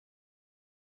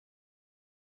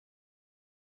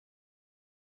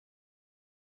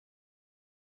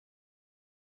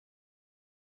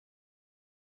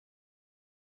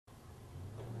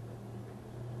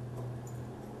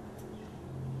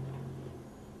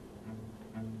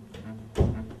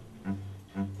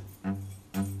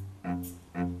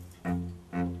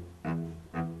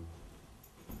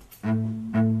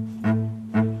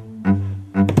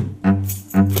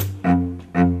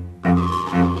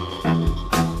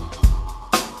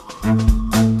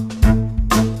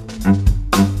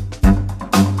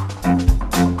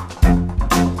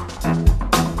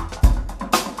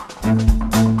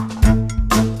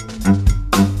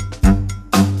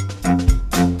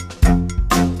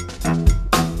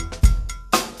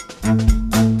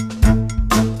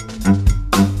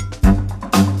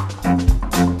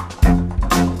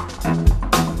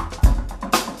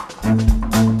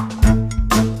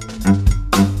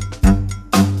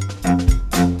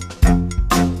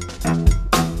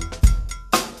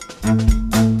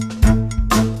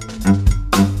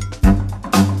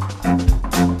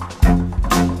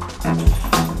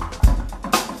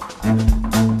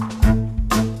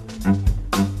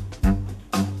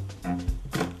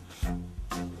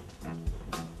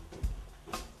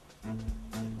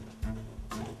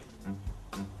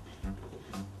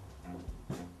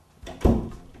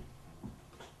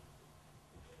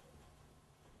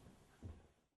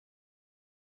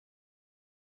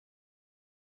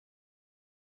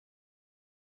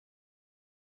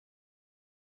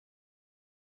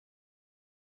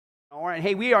All right,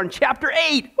 hey, we are in chapter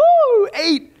 8. Woo,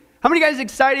 8. How many guys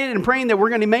excited and praying that we're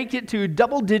going to make it to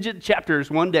double-digit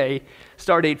chapters one day?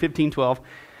 Start 8, 15, 12,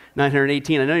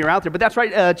 918. I know you're out there, but that's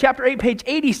right. Chapter 8, page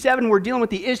 87, we're dealing with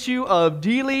the issue of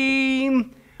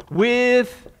dealing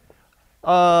with,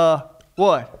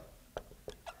 what?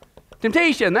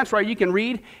 Temptation. That's right, you can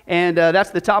read, and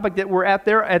that's the topic that we're at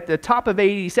there at the top of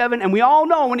 87. And we all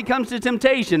know when it comes to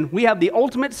temptation, we have the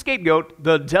ultimate scapegoat,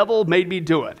 the devil made me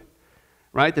do it.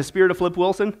 Right? The spirit of Flip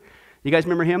Wilson. You guys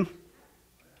remember him?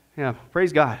 Yeah,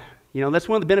 praise God. You know, that's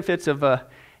one of the benefits of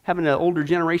having an older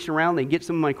generation around. They get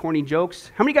some of my corny jokes.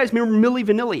 How many guys remember Milli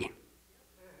Vanilli?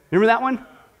 Remember that one?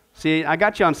 See, I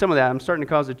got you on some of that. I'm starting to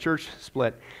cause a church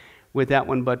split with that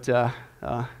one. But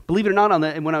believe it or not,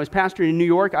 when I was pastoring in New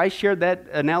York, I shared that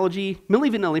analogy. Milli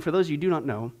Vanilli, for those of you who do not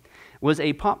know, was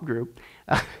a pop group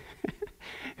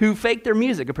who faked their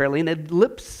music, apparently, and they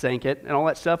lip-sync it and all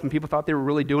that stuff, and people thought they were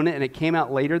really doing it, and it came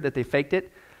out later that they faked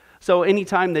it. So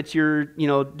anytime that you're,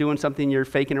 doing something you're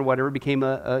faking or whatever, it became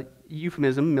a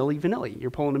euphemism, Milli Vanilli. You're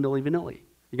pulling a Milli Vanilli.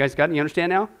 You guys got it? You understand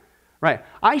now? Right.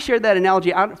 I shared that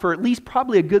analogy out for at least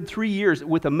probably a good 3 years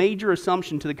with a major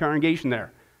assumption to the congregation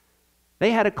there.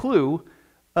 They had a clue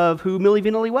of who Milli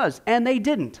Vanilli was, and they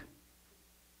didn't.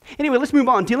 Anyway, let's move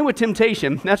on. Dealing with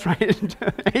temptation. That's right.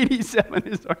 87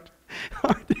 is our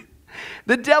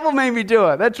the devil made me do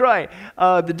it. That's right.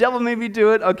 The devil made me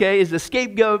do it, okay, is the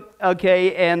scapegoat,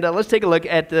 okay, and let's take a look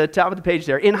at the top of the page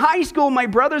there. In high school, my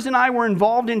brothers and I were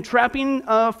involved in trapping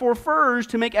for furs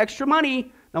to make extra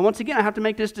money. Now, once again, I have to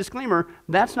make this disclaimer.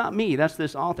 That's not me. That's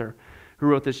this author who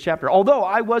wrote this chapter. Although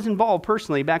I was involved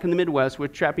personally back in the Midwest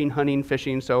with trapping, hunting,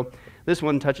 fishing, so this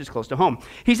one touches close to home.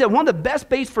 He said one of the best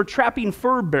baits for trapping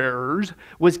fur bearers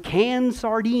was canned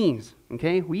sardines.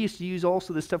 Okay, we used to use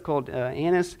also this stuff called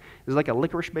anise. It's like a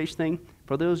licorice-based thing,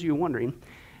 for those of you wondering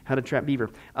how to trap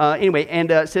beaver. Anyway, and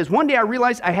it says, one day I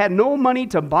realized I had no money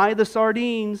to buy the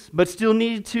sardines, but still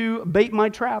needed to bait my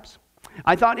traps.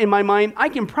 I thought in my mind, I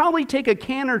can probably take a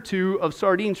can or two of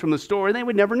sardines from the store and they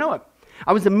would never know it.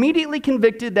 I was immediately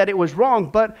convicted that it was wrong,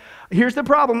 but here's the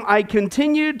problem. I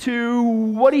continued to,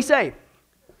 what'd he say?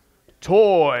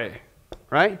 Toy,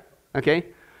 right? Okay.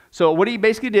 So what he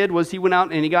basically did was he went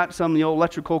out and he got some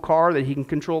electrical car that he can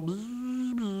control.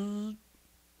 Bzz, bzz.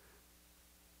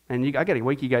 And I got to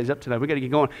wake you guys up tonight. We got to get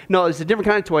going. No, it's a different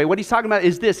kind of toy. What he's talking about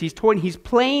is this. He's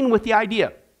playing with the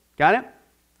idea. Got it?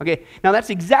 Okay, now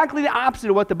that's exactly the opposite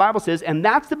of what the Bible says, and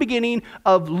that's the beginning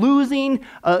of losing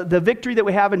the victory that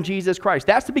we have in Jesus Christ.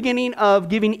 That's the beginning of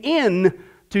giving in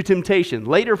to temptation.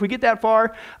 Later, if we get that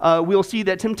far, we'll see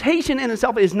that temptation in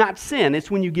itself is not sin. It's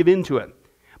when you give into it.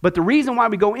 But the reason why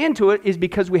we go into it is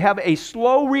because we have a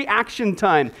slow reaction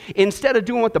time. Instead of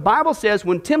doing what the Bible says,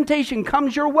 when temptation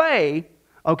comes your way,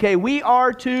 okay, we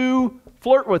are to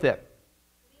flirt with it.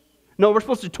 No, we're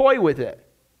supposed to toy with it.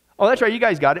 Oh, that's right, you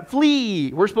guys got it.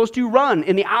 Flee. We're supposed to run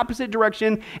in the opposite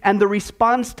direction, and the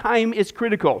response time is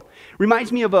critical.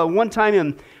 Reminds me of one time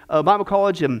in Bible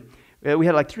college, and we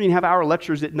had like 3.5-hour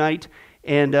lectures at night,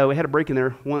 and we had a break in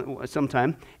there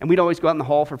sometime, and we'd always go out in the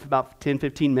hall for about 10,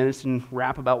 15 minutes and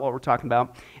rap about what we're talking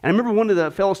about. And I remember one of the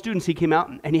fellow students, he came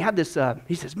out, and he had this,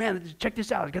 he says, man, check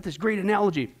this out. I got this great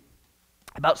analogy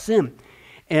about sin.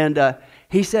 And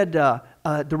he said,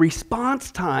 the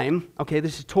response time, okay,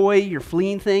 this is toy, your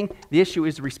fleeing thing. The issue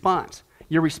is the response.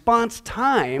 Your response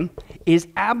time is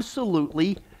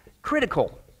absolutely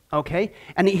critical, okay?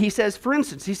 And he says, for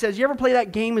instance, he says, you ever play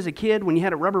that game as a kid when you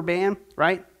had a rubber band,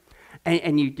 right?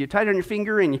 And you tied it on your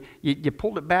finger and you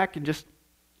pulled it back and just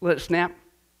let it snap?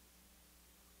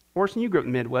 Orson, you grew up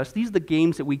in the Midwest. These are the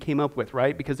games that we came up with,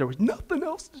 right? Because there was nothing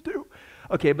else to do.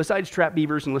 Okay, besides trap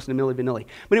beavers and listen to Milli Vanilli.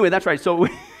 But anyway, that's right. So,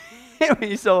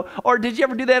 anyway, or did you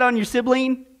ever do that on your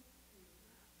sibling?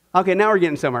 Okay, now we're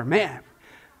getting somewhere. Man.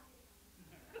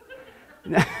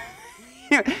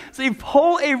 So you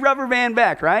pull a rubber band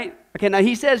back, right? Okay, now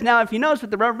he says, now if you notice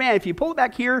with the rubber band, if you pull it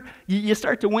back here, you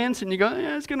start to wince and you go,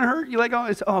 yeah, it's going to hurt. You're like,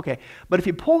 okay. But if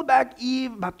you pull it back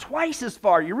about twice as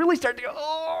far, you really start to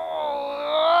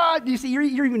go, you see, you're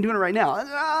even doing it right now.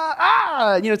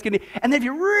 It's going to, and then if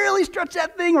you really stretch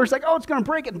that thing where it's like, it's going to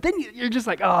break it, and then you're just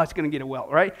like, it's going to get it well,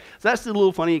 right? So that's the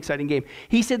little funny, exciting game.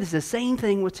 He said it's the same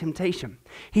thing with temptation.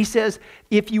 He says,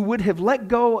 if you would have let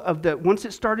go of once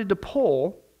it started to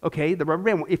pull, okay, the rubber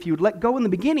band, if you would let go in the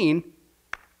beginning,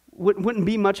 wouldn't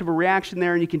be much of a reaction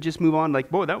there, and you can just move on like,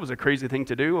 boy, that was a crazy thing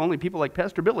to do. Only people like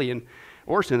Pastor Billy and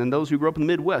Orson and those who grew up in the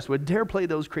Midwest would dare play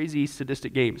those crazy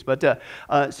sadistic games. But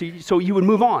so you would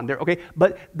move on there, okay?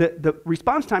 But the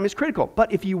response time is critical.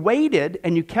 But if you waited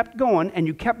and you kept going and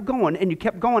you kept going and you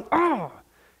kept going,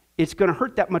 it's going to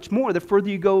hurt that much more the further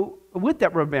you go with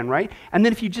that rubber band, right? And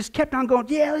then if you just kept on going,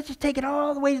 yeah, let's just take it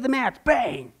all the way to the max,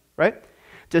 bang, right?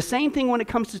 It's the same thing when it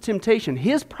comes to temptation.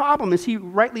 His problem, as he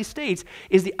rightly states,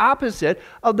 is the opposite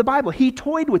of the Bible. He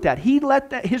toyed with that. He let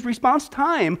that, his response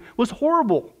time was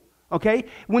horrible, okay?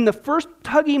 When the first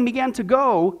tugging began to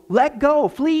go, let go,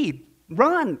 flee,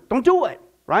 run, don't do it,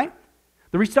 right?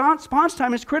 The response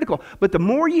time is critical, but the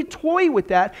more you toy with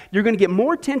that, you're going to get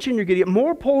more tension, you're going to get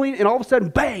more pulling, and all of a sudden,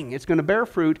 bang, it's going to bear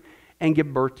fruit and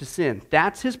give birth to sin.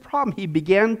 That's his problem. He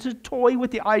began to toy with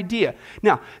the idea.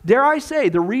 Now, dare I say,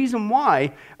 the reason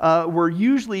why we're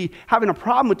usually having a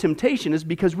problem with temptation is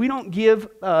because we don't give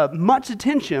much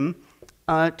attention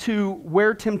to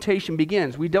where temptation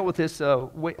begins. We dealt with this a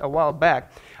while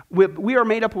back. We are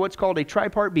made up of what's called a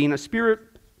tripart being, a spirit,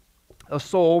 a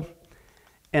soul,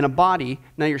 and a body.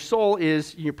 Now your soul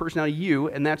is your personality, you,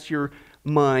 and that's your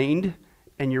mind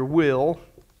and your will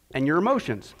and your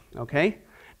emotions, okay?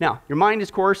 Now, your mind,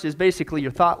 of course, is basically your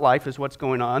thought life is what's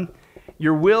going on.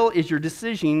 Your will is your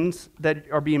decisions that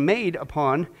are being made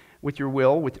upon with your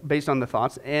will, based on the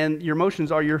thoughts, and your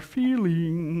emotions are your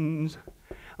feelings,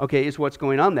 okay, is what's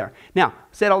going on there. Now,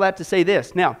 said all that to say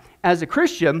this. Now, as a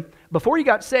Christian, before you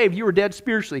got saved, you were dead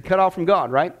spiritually, cut off from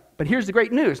God, right? But here's the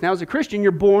great news. Now, as a Christian,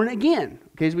 you're born again,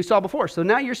 okay, as we saw before. So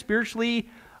now you're spiritually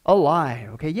alive,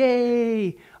 okay,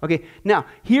 yay. Okay, now,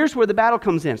 here's where the battle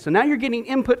comes in. So now you're getting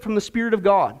input from the Spirit of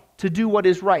God to do what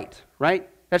is right?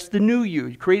 That's the new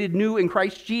you, created new in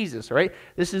Christ Jesus, all right?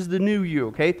 This is the new you,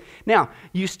 okay? Now,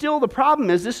 the problem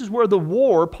is, this is where the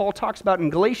war Paul talks about in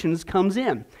Galatians comes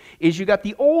in, is you got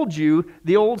the old you,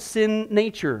 the old sin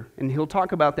nature, and he'll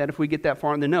talk about that if we get that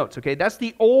far in the notes, okay? That's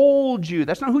the old you.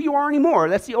 That's not who you are anymore.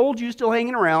 That's the old you still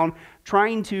hanging around,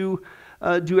 trying to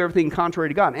do everything contrary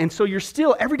to God. And so you're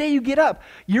still, every day you get up,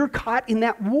 you're caught in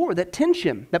that war, that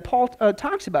tension that Paul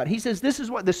talks about. He says this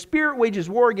is what the spirit wages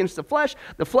war against the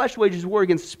flesh wages war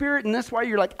against the spirit, and that's why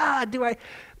you're like,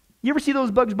 you ever see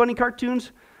those Bugs Bunny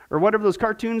cartoons? Or whatever those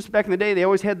cartoons back in the day, they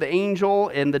always had the angel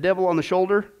and the devil on the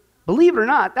shoulder. Believe it or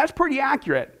not, that's pretty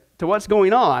accurate to what's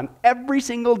going on every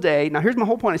single day. Now here's my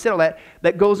whole point. I said all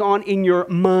that goes on in your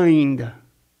mind.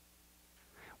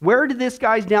 Where did this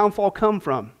guy's downfall come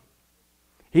from?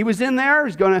 He was in there,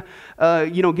 he's going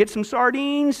to, get some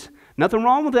sardines. Nothing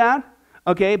wrong with that,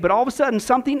 okay? But all of a sudden,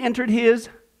 something entered his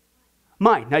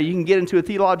mind. Now, you can get into a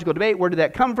theological debate. Where did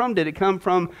that come from? Did it come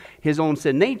from his own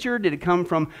sin nature? Did it come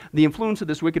from the influence of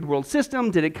this wicked world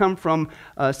system? Did it come from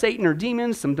Satan or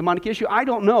demons, some demonic issue? I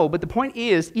don't know. But the point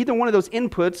is, either one of those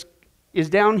inputs is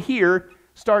down here,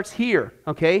 starts here,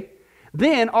 okay?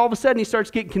 Then, all of a sudden, he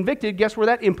starts getting convicted. Guess where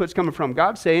that input's coming from?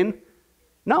 God saying,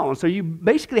 no. And so you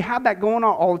basically have that going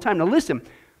on all the time. Now listen,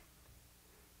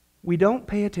 we don't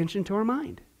pay attention to our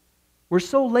mind. We're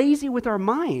so lazy with our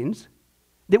minds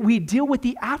that we deal with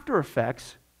the after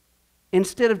effects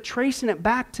instead of tracing it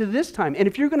back to this time. And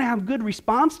if you're going to have good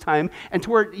response time and to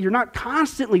where you're not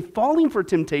constantly falling for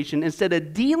temptation instead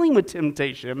of dealing with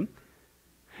temptation,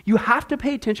 you have to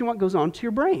pay attention to what goes on to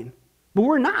your brain. But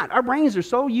we're not. Our brains are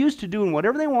so used to doing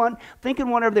whatever they want, thinking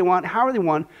whatever they want, however they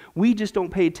want, we just don't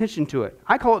pay attention to it.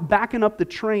 I call it backing up the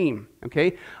train,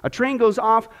 okay? A train goes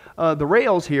off the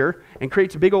rails here and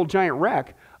creates a big old giant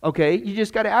wreck, okay? You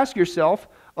just got to ask yourself,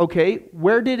 okay,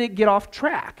 where did it get off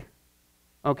track?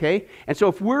 Okay? And so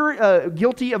if we're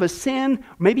guilty of a sin,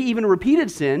 maybe even a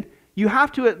repeated sin, you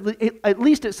have to at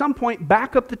least at some point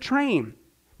back up the train.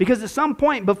 Because at some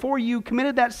point before you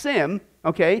committed that sin,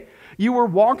 okay, you were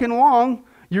walking along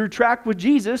your track with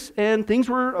Jesus and things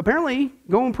were apparently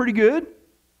going pretty good,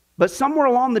 but somewhere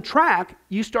along the track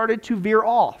you started to veer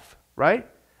off, right?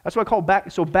 That's what I call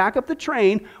back. So back up the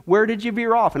train. Where did you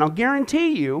veer off? And I'll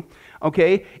guarantee you,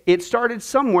 okay, it started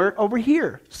somewhere over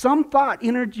here. Some thought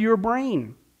entered your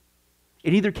brain.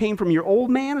 It either came from your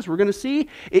old man, as we're going to see.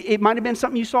 It might have been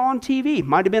something you saw on TV.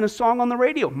 Might have been a song on the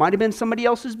radio. Might have been somebody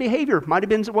else's behavior. Might have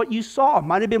been what you saw.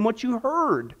 Might have been what you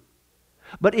heard.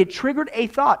 But it triggered a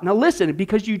thought. Now listen,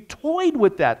 because you toyed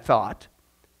with that thought,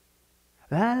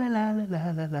 la la la la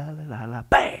la la la la la,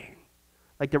 bang!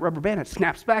 Like the rubber band, it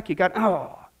snaps back. You got,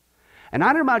 oh. And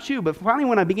I don't know about you, but finally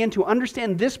when I began to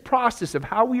understand this process of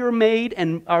how we are made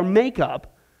and our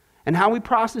makeup and how we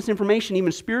process information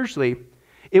even spiritually,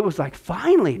 it was like,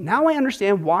 finally, now I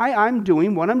understand why I'm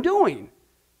doing what I'm doing,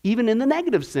 even in the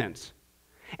negative sense.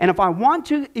 And if I want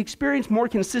to experience more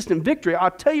consistent victory,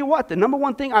 I'll tell you what, the number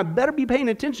one thing I better be paying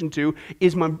attention to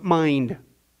is my mind.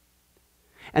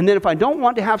 And then if I don't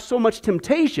want to have so much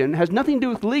temptation, has nothing to do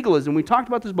with legalism, we talked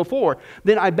about this before,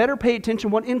 then I better pay attention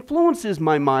to what influences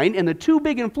my mind. And the two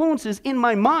big influences in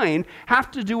my mind have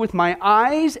to do with my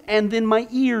eyes and then my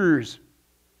ears.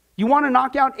 You want to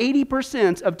knock out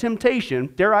 80% of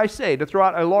temptation, dare I say, to throw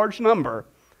out a large number,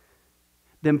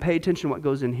 then pay attention to what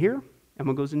goes in here and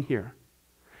what goes in here.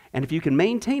 And if you can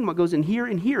maintain what goes in here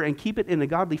and keep it in a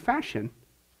godly fashion,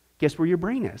 guess where your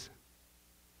brain is?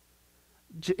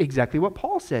 Exactly what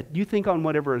Paul said. You think on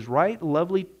whatever is right,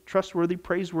 lovely, trustworthy,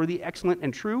 praiseworthy, excellent,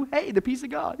 and true. Hey, the peace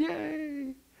of God.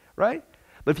 Yay. Right?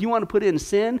 But if you want to put in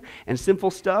sin and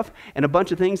sinful stuff and a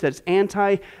bunch of things that's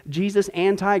anti-Jesus,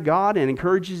 anti-God, and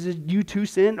encourages you to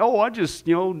sin,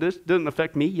 this doesn't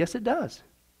affect me. Yes, it does.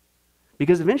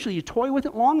 Because eventually you toy with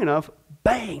it long enough,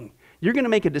 bang, you're going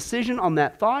to make a decision on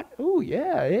that thought. Oh,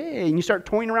 yeah, hey, and you start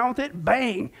toying around with it,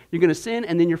 bang, you're going to sin,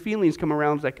 and then your feelings come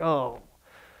around. It's like, oh,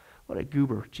 what a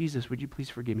goober. Jesus, would you please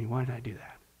forgive me? Why did I do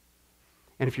that?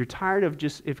 And if you're tired of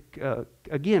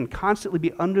again, constantly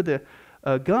be under the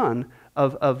gun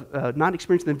of not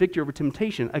experiencing the victory over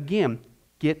temptation, again,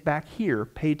 get back here,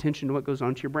 pay attention to what goes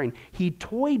on to your brain. He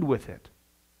toyed with it.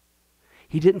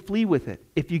 He didn't flee with it.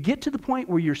 If you get to the point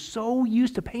where you're so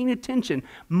used to paying attention,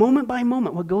 moment by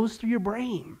moment, what goes through your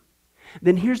brain,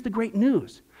 then here's the great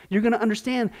news. You're going to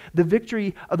understand the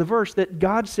victory of the verse that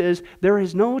God says there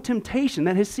is no temptation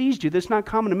that has seized you that's not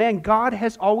common to man. God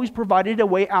has always provided a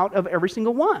way out of every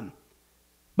single one.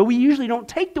 But we usually don't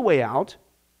take the way out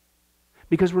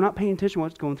because we're not paying attention to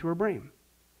what's going through our brain.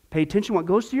 Pay attention to what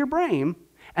goes through your brain,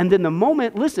 and then the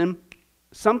moment, listen,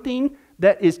 something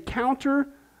that is counter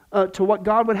to what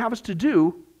God would have us to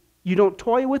do, you don't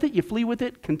toy with it, you flee with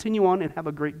it, continue on and have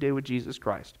a great day with Jesus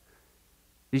Christ.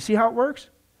 Do you see how it works?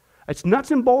 It's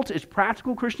nuts and bolts, it's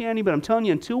practical Christianity, but I'm telling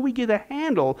you, until we get a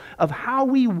handle of how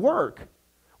we work,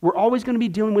 we're always going to be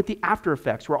dealing with the after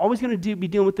effects. We're always going to be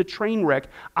dealing with the train wreck.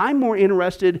 I'm more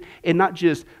interested in not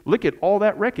just look at all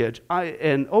that wreckage, I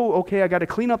got to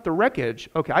clean up the wreckage.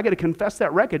 Okay, I got to confess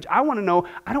that wreckage. I want to know,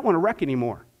 I don't want to wreck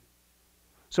anymore.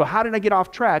 So how did I get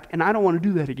off track? And I don't want to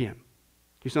do that again.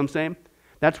 You see what I'm saying?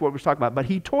 That's what we're talking about. But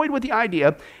he toyed with the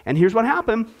idea, and here's what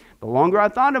happened. The longer I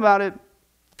thought about it,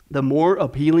 the more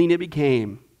appealing it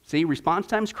became. See, response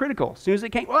time is critical. As soon as it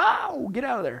came, wow, get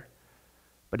out of there.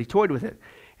 But he toyed with it.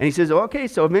 And he says, okay,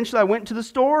 so eventually I went to the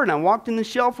store, and I walked in the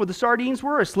shelf where the sardines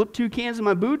were. I slipped 2 cans in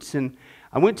my boots, and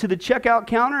I went to the checkout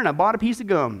counter, and I bought a piece of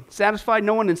gum. Satisfied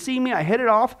no one had seen me, I headed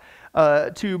off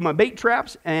to my bait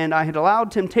traps, and I had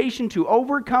allowed temptation to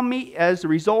overcome me. As a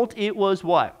result, it was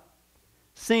what?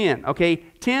 Sin, okay?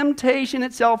 Temptation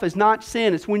itself is not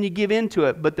sin. It's when you give into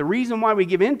it. But the reason why we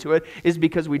give into it is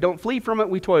because we don't flee from it,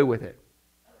 we toy with it,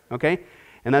 okay?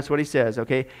 And that's what he says,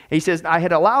 okay? He says, I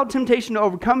had allowed temptation to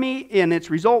overcome me, and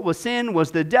its result was sin.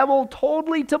 Was the devil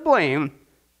totally to blame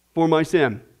for my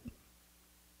sin?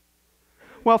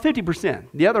 Well, 50%.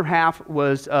 The other half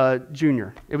was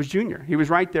Junior. It was Junior. He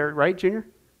was right there, right, Junior?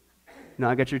 No,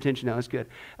 I got your attention now. That's good.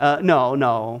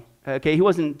 No. Okay, he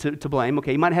wasn't to blame.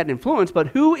 Okay, he might have had an influence, but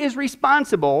who is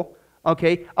responsible?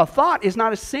 Okay, a thought is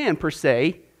not a sin per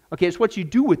se. Okay, it's what you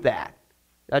do with that.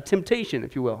 A temptation,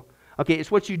 if you will. Okay,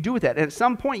 it's what you do with that. And at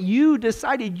some point, we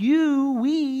decided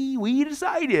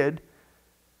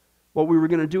what we were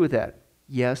going to do with that.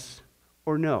 Yes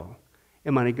or no.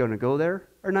 Am I going to go there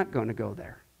or not going to go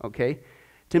there? Okay?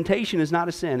 Temptation is not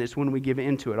a sin. It's when we give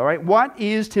into it. All right? What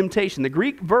is temptation? The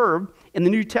Greek verb in the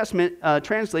New Testament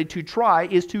translated to try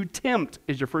is to tempt,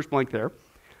 is your first blank there.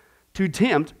 To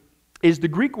tempt is the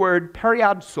Greek word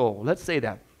periadzo. Let's say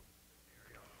that.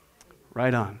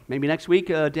 Right on. Maybe next week,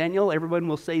 Daniel, everyone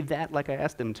will say that like I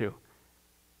asked them to.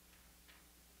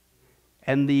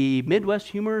 And the Midwest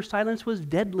humor silence was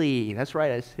deadly. That's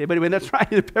right. But anyway, that's right.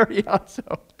 The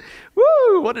periadzo.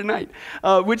 Woo! What a night.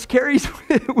 Which carries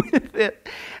with it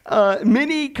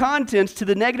many contents to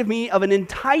the negative meaning of an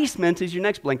enticement, is your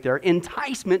next blank there.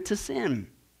 Enticement to sin.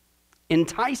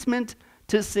 Enticement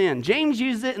to sin. James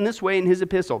uses it in this way in his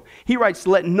epistle. He writes,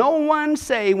 let no one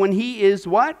say when he is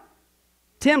what?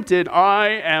 Tempted, I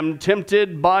am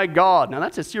tempted by God. Now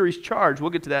that's a serious charge.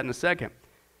 We'll get to that in a second.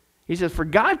 He says, for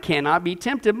God cannot be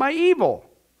tempted by evil,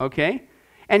 okay?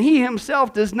 And he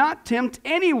himself does not tempt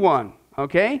anyone,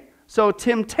 okay? So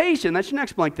temptation, that's your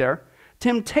next blank there.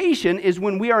 Temptation is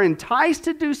when we are enticed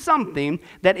to do something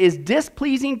that is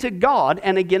displeasing to God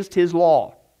and against his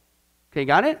law. Okay,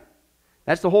 got it?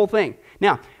 That's the whole thing.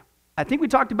 Now, I think we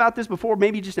talked about this before,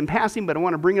 maybe just in passing, but I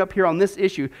want to bring it up here on this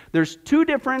issue. There's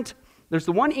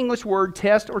the one English word,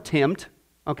 test or tempt,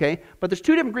 okay? But there's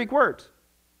 2 different Greek words.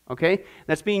 Okay,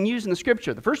 that's being used in the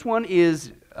scripture. The first one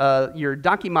is your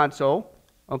dokimazo,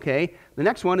 okay? The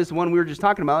next one is the one we were just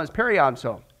talking about, is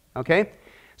periadzo, okay?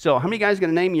 So how many guys are going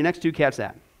to name your next 2 cats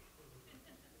that?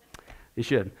 You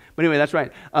should. But anyway, that's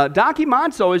right.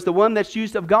 Dokimazo is the one that's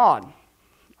used of God,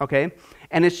 okay?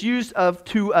 and it's used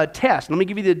to test. Let me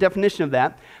give you the definition of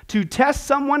that. To test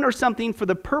someone or something for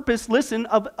the purpose, listen,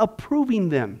 of approving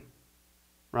them,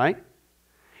 right?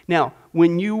 Now,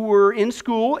 when you were in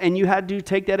school and you had to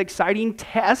take that exciting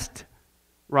test,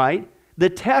 right? The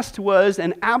test was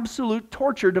an absolute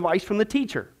torture device from the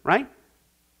teacher, right?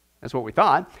 That's what we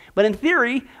thought. But in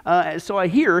theory, so I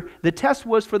hear, the test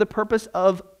was for the purpose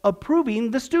of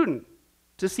approving the student,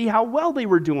 to see how well they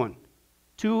were doing,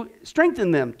 to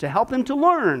strengthen them, to help them to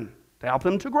learn, to help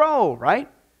them to grow, right?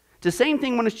 It's the same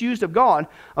thing when it's used of God.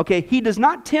 Okay, he does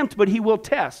not tempt, but he will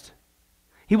test.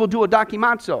 He will do a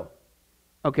dokimazo,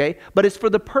 okay? But it's for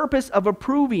the purpose of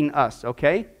approving us,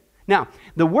 okay? Now,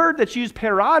 the word that's used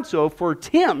perazzo for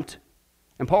tempt,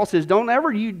 and Paul says, don't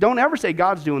ever say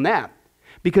God's doing that,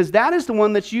 because that is the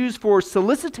one that's used for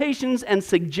solicitations and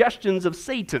suggestions of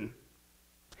Satan.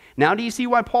 Now, do you see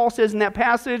why Paul says in that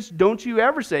passage, don't you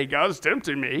ever say God's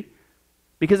tempting me?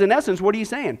 Because in essence, what are you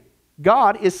saying?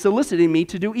 God is soliciting me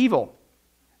to do evil.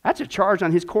 That's a charge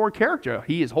on his core character.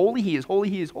 He is holy, he is holy,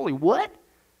 he is holy. What?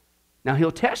 Now,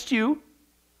 he'll test you,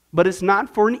 but it's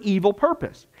not for an evil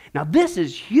purpose. Now, this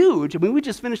is huge. I mean, we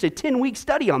just finished a 10-week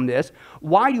study on this.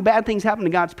 Why do bad things happen to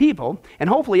God's people? And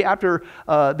hopefully after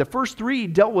the first 3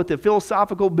 dealt with the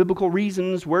philosophical, biblical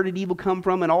reasons, where did evil come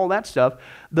from, and all that stuff,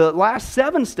 the last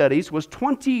 7 studies was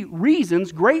 20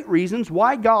 reasons, great reasons,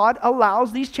 why God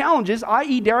allows these challenges,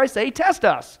 i.e., dare I say, test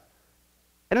us.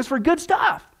 And it's for good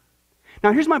stuff.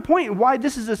 Now, here's my point, why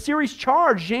this is a serious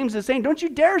charge. James is saying, don't you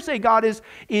dare say God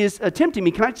is tempting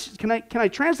me. Can I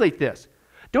translate this?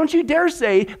 Don't you dare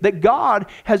say that God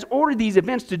has ordered these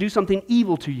events to do something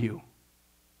evil to you.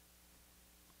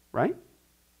 Right?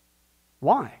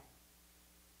 Why?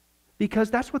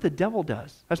 Because that's what the devil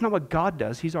does. That's not what God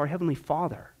does. He's our Heavenly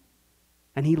Father.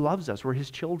 And he loves us. We're his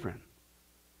children.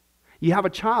 You have a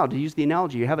child, to use the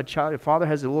analogy, you have a child, your father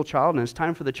has a little child, and it's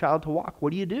time for the child to walk.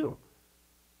 What do?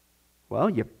 Well,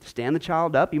 you stand the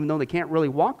child up, even though they can't really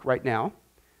walk right now,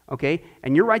 okay?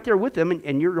 And you're right there with them,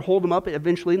 and you're holding them up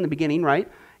eventually in the beginning,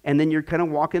 right? And then you're kind of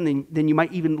walking, then you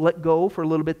might even let go for a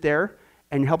little bit there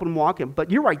and helping them walk. But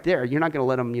you're right there. You're not going to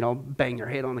let them, bang their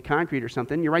head on the concrete or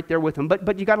something. You're right there with them.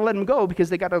 But you got to let them go because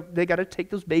they got to take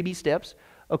those baby steps,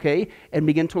 okay, and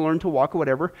begin to learn to walk or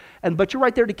whatever. But you're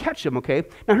right there to catch them, okay?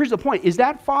 Now, here's the point. Is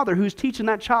that father who's teaching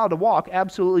that child to walk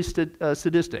absolutely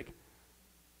sadistic?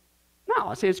 No,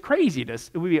 I say it's crazy.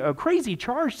 It would be a crazy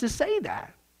charge to say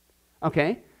that,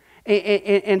 okay?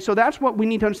 And so that's what we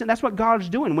need to understand. That's what God's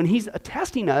doing. When he's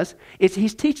testing us,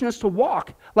 he's teaching us to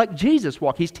walk like Jesus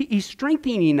walked. He's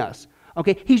strengthening us,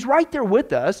 okay? He's right there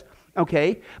with us,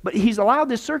 okay? But he's allowed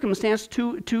this circumstance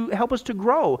to help us to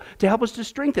grow, to help us to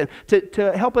strengthen,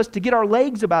 to help us to get our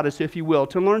legs about us, if you will,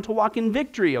 to learn to walk in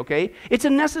victory, okay? It's a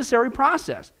necessary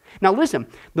process. Now listen,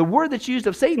 the word that's used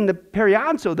of Satan, the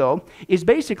perianzo, though, is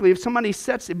basically if somebody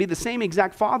it'd be the same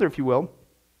exact father, if you will,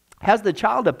 has the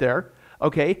child up there,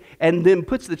 okay, and then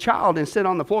puts the child instead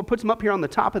on the floor, puts him up here on the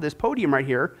top of this podium right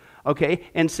here, okay,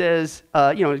 and says,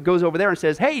 it goes over there and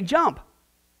says, hey, jump.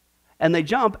 And they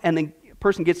jump, and the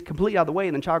person gets completely out of the way,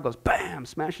 and the child goes, bam,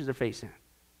 smashes their face in.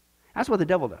 That's what the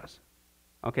devil does,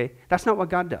 okay? That's not what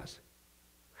God does.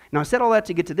 Now, I said all that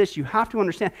to get to this. You have to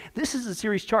understand, this is a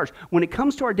serious charge. When it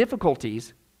comes to our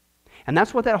difficulties, and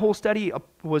that's what that whole study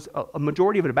was a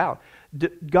majority of it about,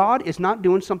 God is not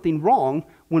doing something wrong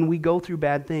when we go through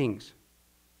bad things.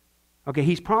 Okay,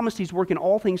 he's promised he's working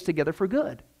all things together for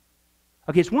good.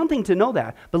 Okay, it's one thing to know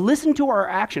that, but listen to our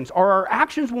actions. Are our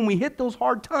actions when we hit those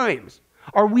hard times,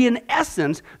 are we in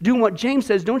essence doing what James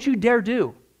says, don't you dare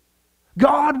do?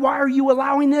 God, why are you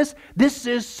allowing this? This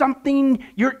is something,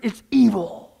 it's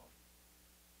evil.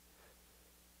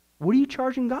 What are you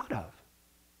charging God of?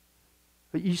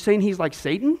 Are you saying he's like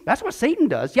Satan? That's what Satan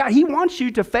does. Yeah, he wants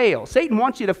you to fail. Satan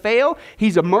wants you to fail.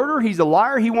 He's a murderer. He's a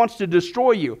liar. He wants to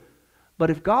destroy you. But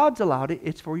if God's allowed it,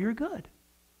 it's for your good.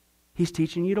 He's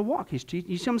teaching you to walk. You see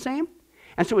what I'm saying?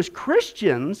 And so as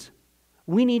Christians,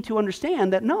 we need to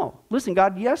understand that, no, listen,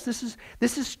 God, yes, this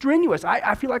is strenuous.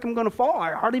 I feel like I'm going to fall.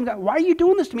 I hardly even got, why are you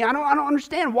doing this to me? I don't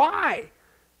understand. Why?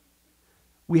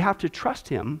 We have to trust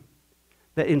him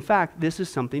that, in fact, this is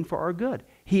something for our good.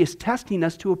 He is testing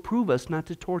us to approve us, not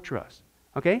to torture us.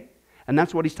 Okay? And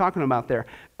that's what he's talking about there.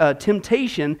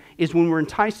 Temptation is when we're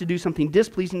enticed to do something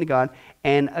displeasing to God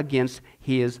and against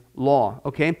his law.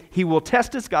 Okay? He will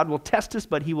test us. God will test us,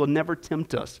 but he will never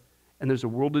tempt us. And there's a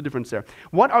world of difference there.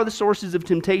 What are the sources of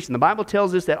temptation? The Bible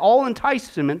tells us that all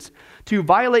enticements to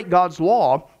violate God's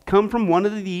law come from one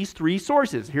of these 3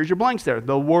 sources. Here's your blanks there.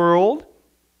 The world,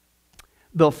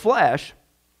 the flesh,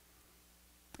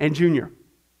 and Junior.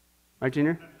 Right,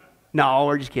 Junior? No,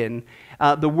 we're just kidding.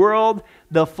 The world,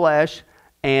 the flesh,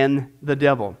 and the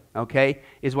devil, okay,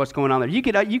 is what's going on there. You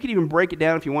could even break it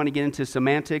down if you want to get into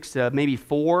semantics, maybe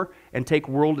 4, and take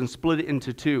world and split it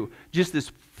into 2. Just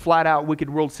this flat-out wicked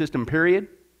world system, period,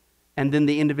 and then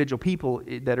the individual people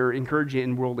that are encouraging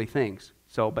in worldly things.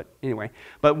 So, but anyway,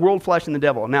 but world, flesh, and the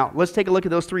devil. Now, let's take a look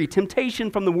at those 3. Temptation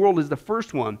from the world is the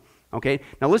first one, okay?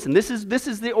 Now, listen, this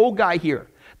is the old guy here.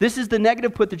 This is the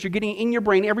negative put that you're getting in your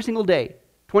brain every single day,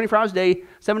 24 hours a day,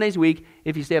 7 days a week,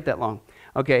 if you stay up that long.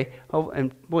 Okay, oh,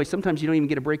 and boy, sometimes you don't even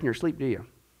get a break in your sleep, do you?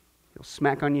 He'll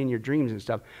smack on you in your dreams and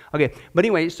stuff. Okay, but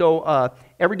anyway, so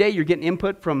every day you're getting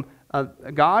input from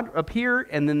God up here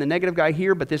and then the negative guy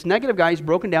here, but this negative guy is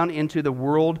broken down into the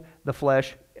world, the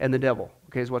flesh, and the devil.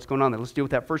 Okay, is what's going on there. Let's deal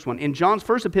with that first one. In John's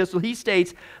first epistle, he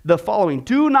states the following: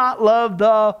 do not love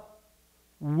the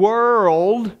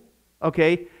world,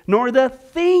 okay, nor the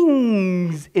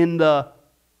things in the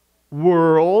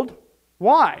world.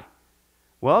 Why?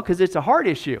 Well, because it's a heart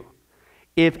issue.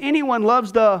 If anyone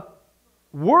loves the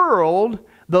world,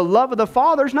 the love of the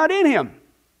Father's not in him.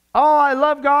 Oh, I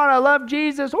love God, I love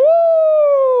Jesus.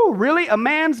 Woo! Really? A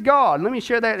man's God. Let me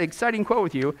share that exciting quote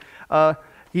with you.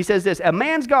 He says this: a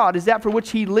man's God is that for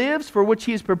which he lives, for which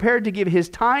he is prepared to give his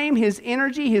time, his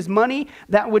energy, his money,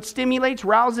 that which stimulates,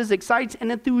 rouses, excites,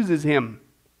 and enthuses him.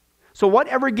 So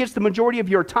whatever gets the majority of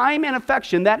your time and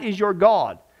affection, that is your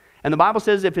God. And the Bible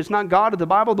says if it's not God of the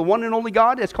Bible, the one and only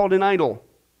God, it's called an idol.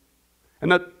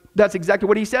 And that's exactly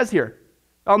what he says here.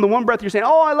 On the one breath, you're saying,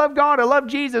 oh, I love God, I love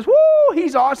Jesus. Woo,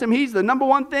 he's awesome. He's the number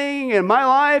one thing in my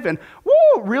life. And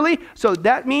woo, really? So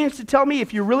that means to tell me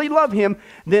if you really love him,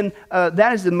 then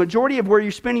that is the majority of where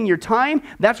you're spending your time.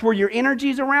 That's where your energy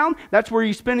is around. That's where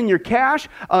you're spending your cash.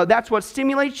 That's what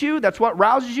stimulates you. That's what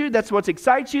rouses you. That's what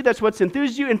excites you. That's what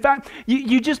enthuses you. In fact,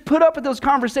 you just put up with those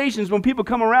conversations when people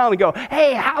come around and go,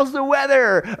 hey, how's the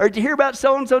weather? Or did you hear about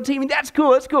so-and-so team? That's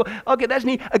cool. That's cool. Okay, that's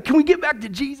neat. Can we get back to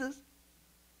Jesus?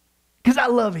 Because I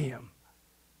love him.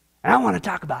 And I want to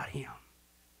talk about him.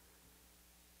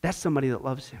 That's somebody that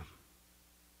loves him.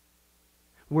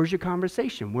 Where's your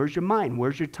conversation? Where's your mind?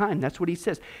 Where's your time? That's what he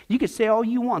says. You could say all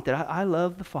you want that I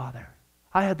love the Father.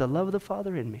 I have the love of the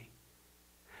Father in me.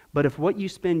 But if what you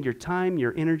spend your time,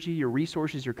 your energy, your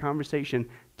resources, your conversation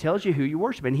tells you who you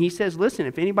worship. And he says, listen,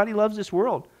 if anybody loves this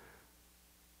world,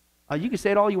 you can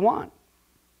say it all you want.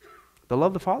 The love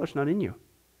of the Father's not in you.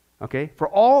 Okay?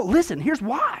 Listen, here's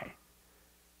why.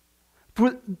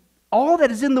 For all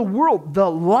that is in the world, the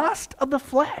lust of the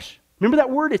flesh. Remember that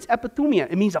word? It's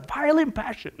epithumia. It means a violent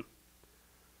passion.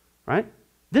 Right?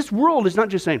 This world is not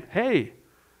just saying, hey,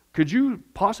 could you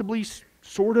possibly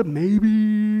sort of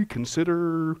maybe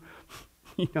consider,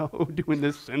 doing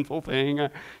this sinful thing?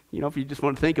 If you just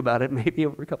want to think about it, maybe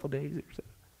over a couple of days or so.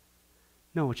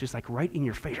 No, it's just like right in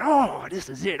your face. Oh, this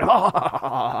is it.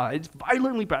 Oh, it's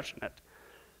violently passionate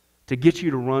to get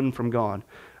you to run from God.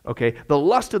 Okay, the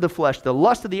lust of the flesh, the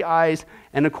lust of the eyes,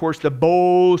 and of course the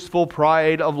boastful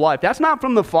pride of life. That's not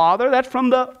from the Father, that's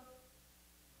from the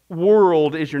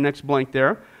world is your next blank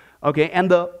there. Okay,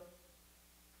 and the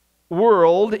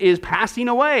world is passing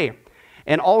away.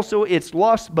 And also its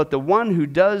lust, but the one who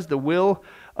does the will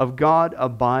of God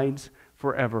abides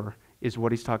forever, is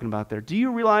what he's talking about there. Do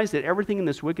you realize that everything in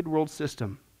this wicked world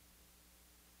system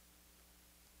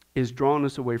is drawing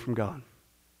us away from God?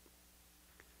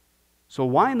 So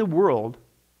why in the world,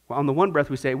 on the one breath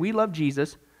we say, we love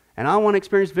Jesus, and I want to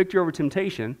experience victory over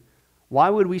temptation, why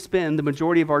would we spend the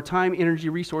majority of our time, energy,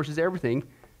 resources, everything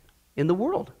in the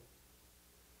world?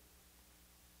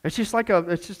 It's just like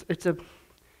apparently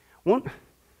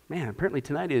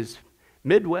tonight is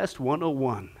Midwest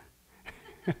 101.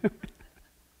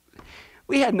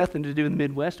 We had nothing to do in the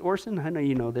Midwest, Orson. I know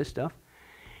you know this stuff.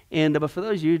 But for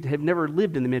those of you who have never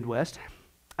lived in the Midwest,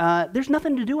 there's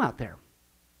nothing to do out there.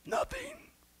 Nothing.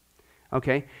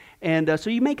 Okay? And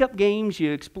so you make up games,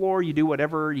 you explore, you do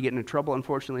whatever, you get into trouble,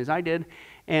 unfortunately, as I did.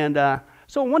 And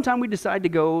so one time we decided to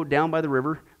go down by the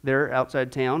river there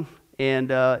outside town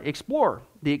and explore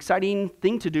the exciting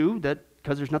thing to do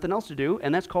because there's nothing else to do,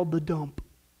 and that's called the dump.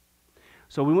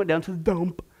 So we went down to the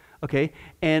dump, okay?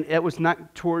 And it was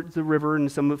not towards the river,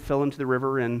 and some of it fell into the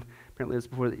river, and apparently it was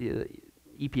before the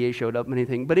EPA showed up and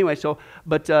anything. But anyway,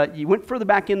 you went further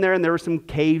back in there, and there were some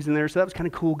caves in there, so that was kind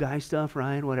of cool guy stuff,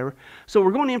 right? Whatever. So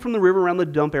we're going in from the river around the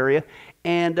dump area,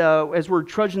 and as we're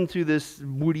trudging through this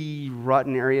woody,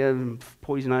 rotten area,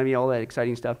 poison ivy, all that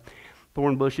exciting stuff,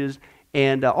 thorn bushes,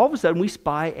 and all of a sudden we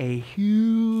spy a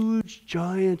huge,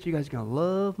 giant, you guys are going to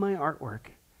love my artwork.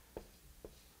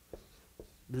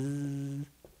 Bzzz.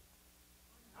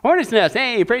 Hornet's Nest,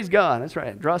 hey, praise God. That's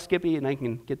right. Draw Skippy, and I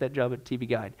can get that job at TV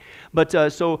Guide. But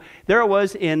so there it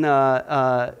was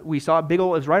we saw a big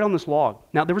old, it was right on this log.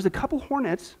 Now, there was a couple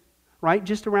hornets, right,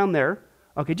 just around there.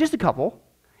 Okay, just a couple.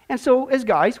 And so as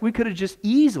guys, we could have just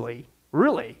easily,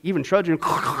 really, even trudging,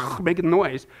 making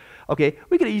noise. Okay,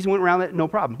 we could have easily went around it, no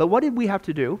problem. But what did we have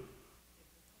to do?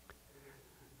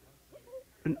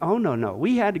 Oh, no.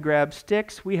 We had to grab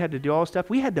sticks. We had to do all this stuff.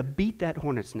 We had to beat that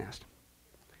hornet's nest.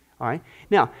 All right.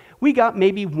 Now, we got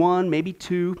maybe 1, maybe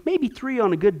 2, maybe 3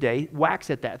 on a good day, whacks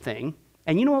at that thing.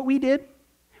 And you know what we did?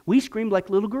 We screamed like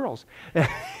little girls.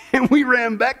 And we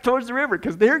ran back towards the river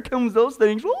because there comes those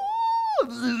things.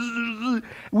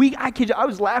 I kid you, I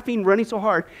was laughing, running so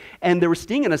hard, and they were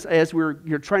stinging us as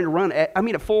you're trying to run.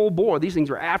 At full bore. These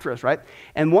things were after us, right?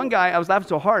 And one guy, I was laughing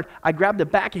so hard, I grabbed the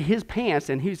back of his pants,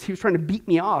 and he was trying to beat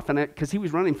me off, and because he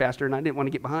was running faster, and I didn't want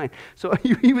to get behind. So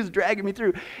he was dragging me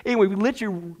through. Anyway, we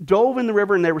literally dove in the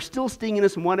river, and they were still stinging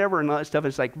us and whatever and all that stuff.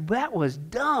 It's like, that was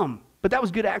dumb. But that was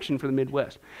good action for the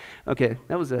Midwest. Okay,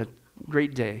 that was a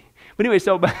great day. But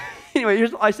anyway,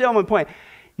 I say all my point.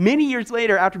 Many years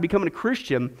later, after becoming a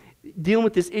Christian, dealing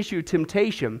with this issue of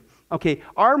temptation, okay,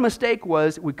 our mistake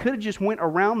was we could have just went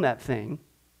around that thing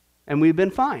and we'd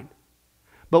been fine.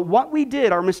 But what we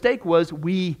did, our mistake was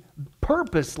we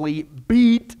purposely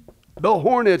beat the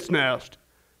hornet's nest.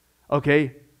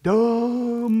 Okay,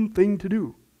 dumb thing to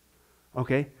do.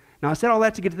 Okay, now I said all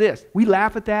that to get to this. We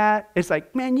laugh at that. It's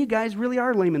like, man, you guys really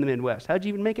are lame in the Midwest. How'd you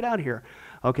even make it out here?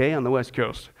 Okay, on the West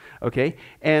Coast, okay?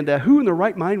 And who in their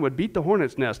right mind would beat the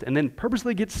hornet's nest and then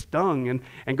purposely get stung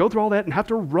and go through all that and have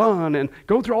to run and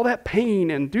go through all that pain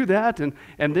and do that and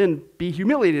then be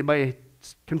humiliated by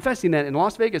confessing that in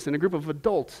Las Vegas in a group of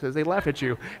adults as they laugh at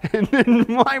you? And then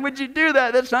why would you do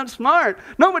that? That's not smart.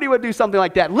 Nobody would do something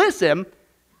like that. Listen,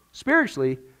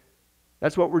 spiritually,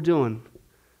 that's what we're doing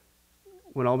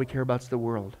when all we care about is the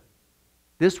world.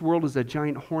 This world is a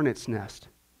giant hornet's nest.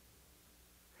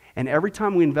 And every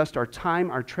time we invest our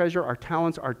time, our treasure, our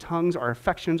talents, our tongues, our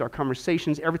affections, our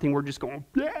conversations, everything, we're just going,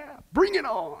 yeah, bring it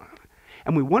on.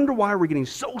 And we wonder why we're getting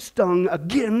so stung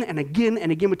again and again and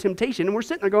again with temptation. And we're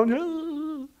sitting there going,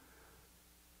 ah.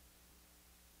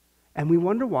 And we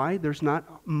wonder why there's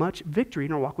not much victory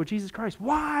in our walk with Jesus Christ.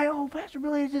 Why? Oh, Pastor,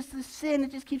 really, it's just the sin.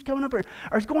 It just keeps coming up. Or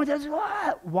it's going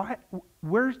to, why?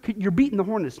 You're beating the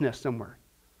hornet's nest somewhere.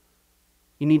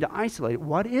 You need to isolate it.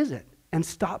 What is it? And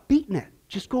stop beating it.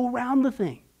 Just go around the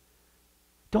thing.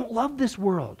 Don't love this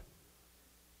world.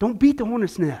 Don't beat the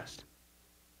hornet's nest.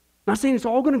 Not saying it's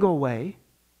all going to go away,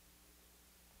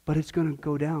 but it's going to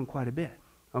go down quite a bit,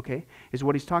 okay, is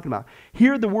what he's talking about.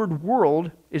 Here, the word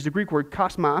world is the Greek word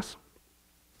kosmos,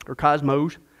 or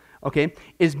cosmos, okay,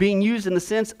 is being used in the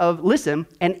sense of, listen,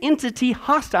 an entity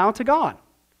hostile to God.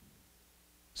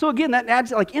 So again, that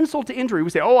adds like insult to injury. We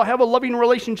say, oh, I have a loving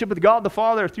relationship with God the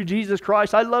Father through Jesus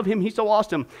Christ. I love him. He's so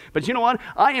awesome. But you know what?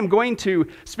 I am going to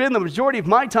spend the majority of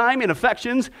my time and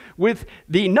affections with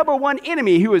the number one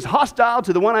enemy who is hostile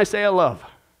to the one I say I love.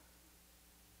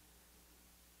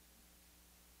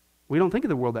 We don't think of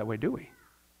the world that way, do we?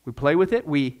 We play with it.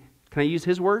 Can I use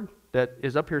his word that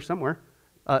is up here somewhere?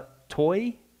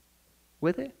 Toy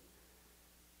with it.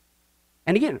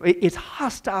 And again, it's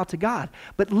hostile to God.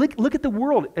 But look at the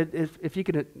world. If you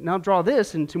could now draw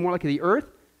this into more like the earth,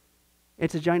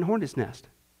 it's a giant hornet's nest.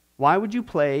 Why would you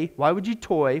play? Why would you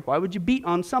toy? Why would you beat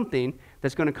on something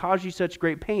that's going to cause you such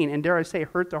great pain and, dare I say,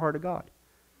 hurt the heart of God?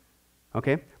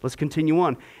 Okay, let's continue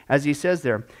on. As he says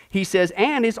there, he says,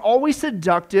 and is always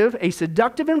seductive, a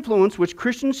seductive influence which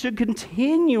Christians should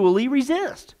continually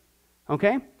resist.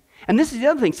 Okay? And this is the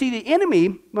other thing. See, the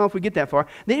enemy, well, if we get that far,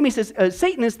 the enemy says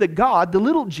Satan is the God, the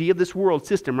little g of this world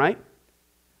system, right?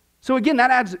 So again,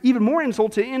 that adds even more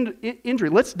insult to injury.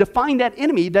 Let's define that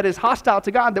enemy that is hostile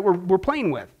to God that we're playing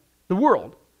with, the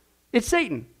world. It's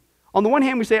Satan. On the one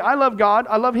hand, we say, I love God,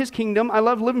 I love his kingdom, I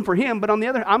love living for him, but on the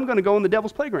other, I'm going to go in the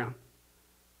devil's playground.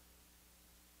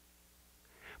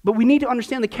 But we need to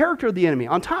understand the character of the enemy.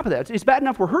 On top of that, it's bad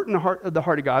enough we're hurting the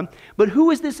heart of God, but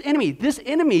who is this enemy? This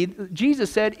enemy,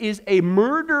 Jesus said, is a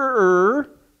murderer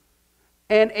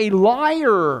and a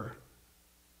liar.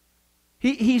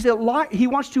 He's a liar. He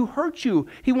wants to hurt you.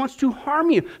 He wants to harm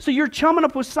you. So you're chumming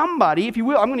up with somebody, if you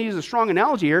will. I'm going to use a strong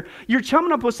analogy here. You're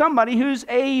chumming up with somebody who's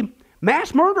a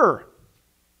mass murderer.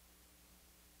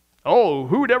 Oh,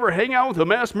 who would ever hang out with a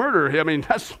mass murderer? I mean,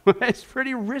 that's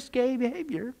pretty risque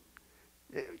behavior.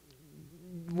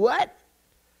 What?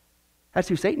 That's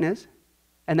who Satan is.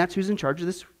 And that's who's in charge of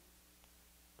this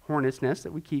hornet's nest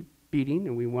that we keep beating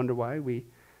and we wonder why you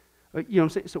know what I'm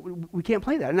saying? So we can't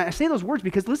play that. And I say those words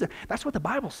because, listen, that's what the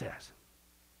Bible says.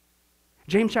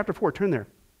 James chapter 4, turn there.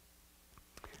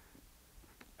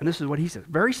 And this is what he says.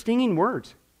 Very stinging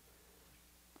words.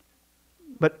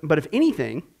 But if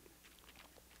anything,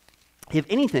 it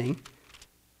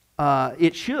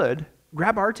should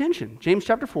grab our attention. James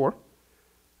chapter 4,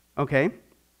 okay?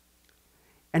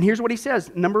 And here's what he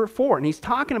says, number 4. And he's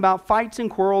talking about fights and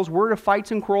quarrels. Where do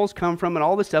fights and quarrels come from and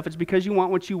all this stuff? It's because you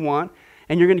want what you want,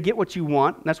 and you're going to get what you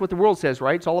want. That's what the world says,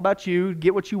 right? It's all about you.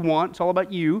 Get what you want. It's all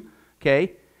about you,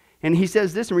 okay? And he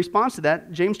says this in response to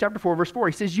that, James chapter 4, verse 4.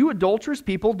 He says, you adulterous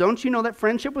people, don't you know that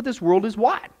friendship with this world is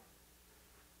what?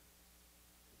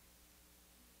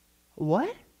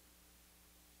 What?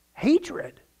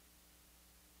 Hatred.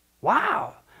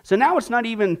 Wow. So now it's not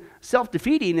even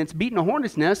self-defeating, it's beating a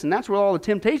hornet's nest, and that's where all the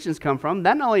temptations come from.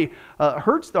 That not only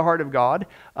hurts the heart of God,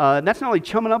 that's not only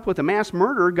chumming up with a mass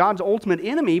murderer, God's ultimate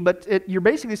enemy, but you're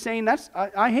basically saying,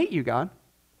 I hate you, God.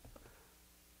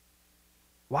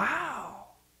 Wow.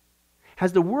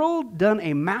 Has the world done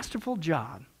a masterful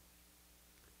job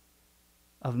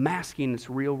of masking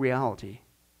its real reality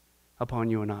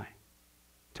upon you and I?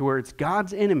 To where it's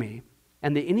God's enemy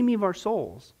and the enemy of our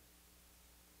souls,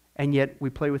 and yet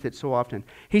we play with it so often.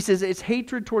 He says it's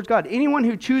hatred towards God. Anyone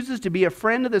who chooses to be a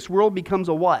friend of this world becomes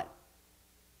a what?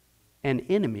 An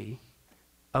enemy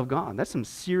of God. That's some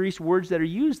serious words that are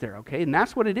used there, okay? And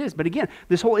that's what it is. But again,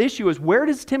 this whole issue is, where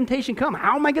does temptation come?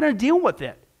 How am I going to deal with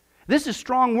it? This is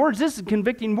strong words. This is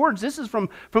convicting words. This is from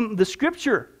the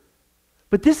Scripture.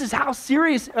 But this is how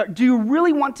serious. Do you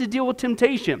really want to deal with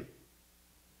temptation?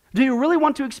 Do you really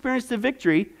want to experience the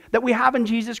victory that we have in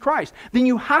Jesus Christ? Then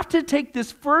you have to take this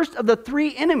first of the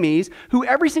 3 enemies who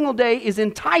every single day is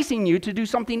enticing you to do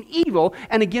something evil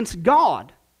and against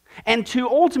God, and to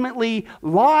ultimately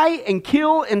lie and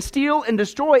kill and steal and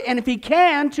destroy, and if he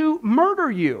can, to murder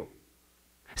you.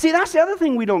 See, that's the other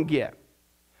thing we don't get.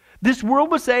 This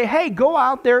world would say, hey, go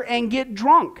out there and get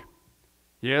drunk.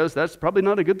 Yes, that's probably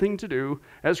not a good thing to do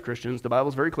as Christians. The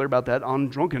Bible's very clear about that on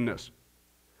drunkenness.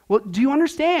 Well, do you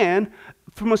understand,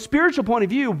 from a spiritual point of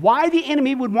view, why the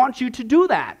enemy would want you to do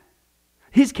that?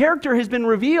 His character has been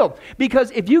revealed.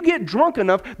 Because if you get drunk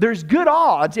enough, there's good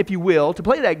odds, if you will, to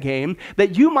play that game,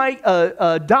 that you might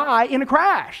die in a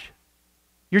crash.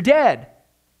 You're dead.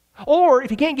 Or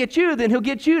if he can't get you, then he'll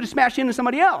get you to smash into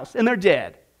somebody else, and they're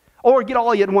dead. Or get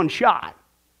all of you in one shot.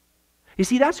 You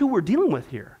see, that's who we're dealing with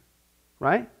here,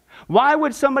 right? Why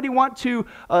would somebody want to,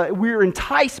 we're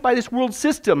enticed by this world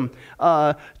system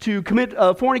to commit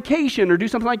fornication or do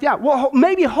something like that? Well,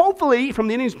 maybe, hopefully, from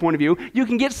the enemy's point of view, you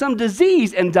can get some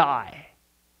disease and die.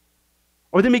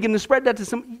 Or then begin to spread that to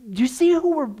some. Do you see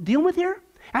who we're dealing with here?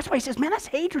 That's why he says, man, that's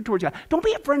hatred towards God. Don't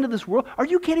be a friend of this world. Are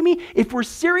you kidding me? If we're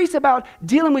serious about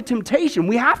dealing with temptation,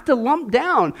 we have to lump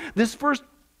down this first,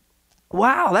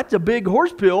 wow, that's a big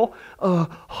horse pill.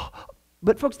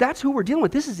 But folks, that's who we're dealing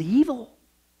with. This is evil.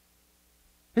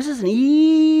 This is an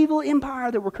evil empire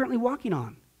that we're currently walking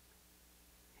on.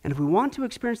 And if we want to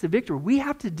experience the victory, we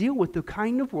have to deal with the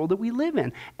kind of world that we live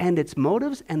in and its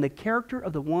motives and the character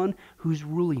of the one who's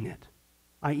ruling it,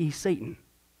 i.e. Satan,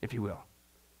 if you will.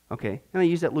 Okay, and I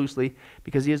use that loosely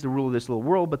because he is the ruler of this little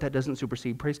world, but that doesn't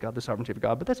supersede, praise God, the sovereignty of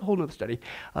God. But that's a whole other study,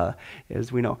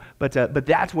 as we know. But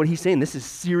that's what he's saying. This is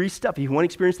serious stuff. If you want to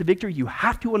experience the victory, you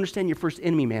have to understand your first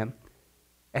enemy, man.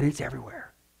 And it's everywhere.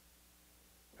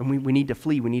 And we need to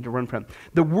flee. We need to run from it.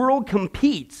 The world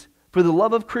competes for the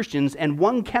love of Christians, and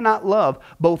one cannot love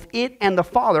both it and the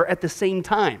Father at the same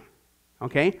time.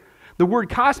 Okay? The word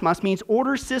cosmos means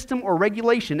order, system, or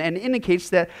regulation, and indicates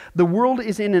that the world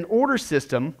is in an order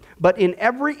system, but in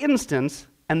every instance,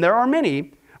 and there are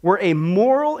many, where a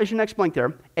moral, is your next blank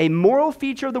there, a moral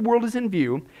feature of the world is in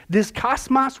view, this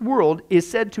cosmos world is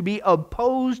said to be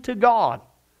opposed to God.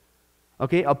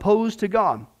 Okay? Opposed to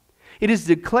God. It is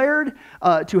declared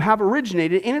to have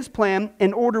originated in its plan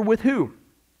in order with who?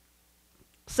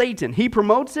 Satan. He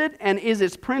promotes it and is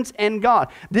its prince and God.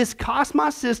 This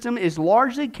cosmos system is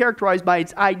largely characterized by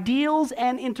its ideals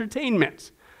and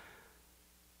entertainments.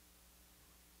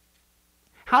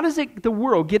 How does the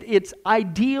world get its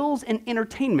ideals and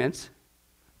entertainments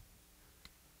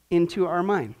into our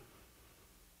mind?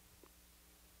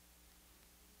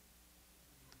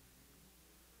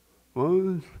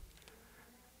 Well,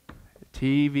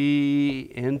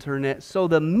 TV, internet, so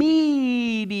the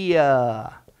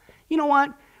media. You know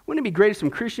what? Wouldn't it be great if some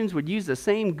Christians would use the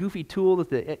same goofy tool that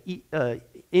the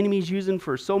enemy's using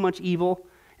for so much evil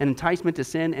and enticement to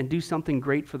sin and do something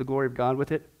great for the glory of God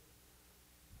with it?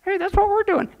 Hey, that's what we're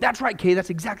doing. That's right, Kay. That's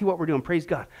exactly what we're doing. Praise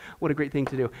God. What a great thing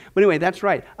to do. But anyway, that's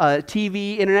right.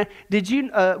 TV, internet. Did you?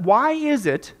 Why is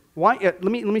it? Why? Let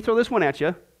me throw this one at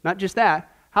you. Not just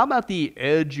that. How about the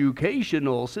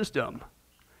educational system?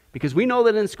 Because we know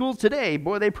that in schools today,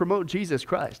 boy, they promote Jesus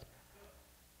Christ.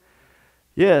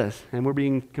 Yes, and we're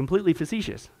being completely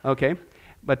facetious, okay?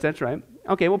 But that's right.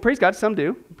 Okay, well, praise God. Some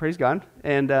do. Praise God.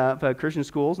 And Christian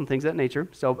schools and things of that nature.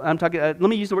 So I'm talking, let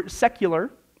me use the word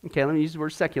secular. Okay, let me use the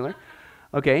word secular.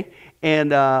 Okay,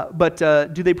 and but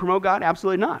do they promote God?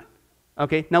 Absolutely not.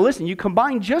 Okay, now listen, you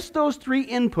combine just those three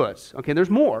inputs. Okay, there's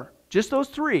more. Just those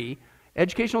three: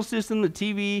 educational system, the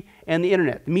TV, and the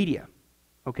internet, the media.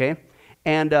 Okay,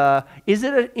 and is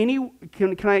it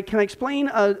can I explain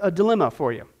a dilemma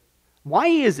for you? Why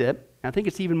is it? I think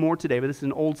it's even more today, but this is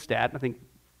an old stat. I think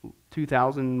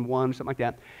 2001, something like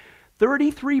that.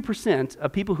 33%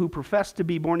 of people who profess to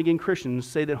be born-again Christians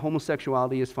say that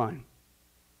homosexuality is fine.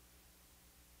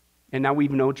 And now we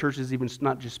even know churches even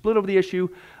not just split over the issue,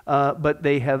 but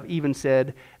they have even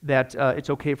said that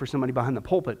it's okay for somebody behind the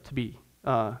pulpit to be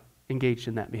engaged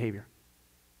in that behavior.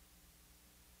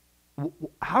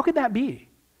 How could that be?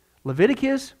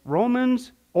 Leviticus,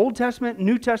 Romans, Old Testament,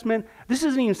 New Testament, this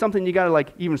isn't even something you got to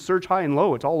like even search high and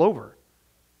low. It's all over.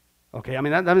 Okay, I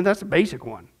mean that's a basic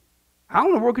one. How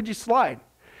in the world could you slide?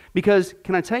 Because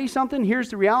can I tell you something? Here's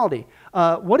the reality.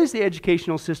 What is the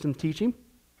educational system teaching?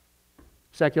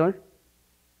 Secular.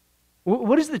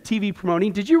 What is the TV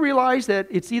promoting? Did you realize that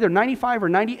it's either 95 or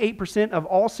 98% of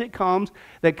all sitcoms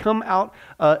that come out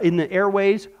in the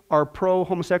airways are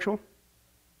pro-homosexual?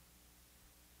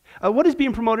 What is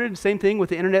being promoted? The same thing with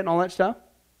the internet and all that stuff?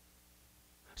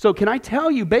 So can I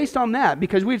tell you based on that,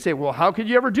 because we'd say, well, how could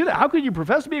you ever do that? How could you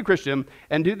profess to be a Christian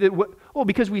and do that? Well,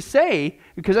 because we say,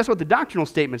 because that's what the doctrinal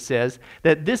statement says,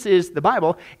 that this is, the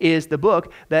Bible is the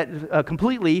book that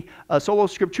completely, sola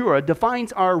scriptura,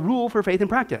 defines our rule for faith and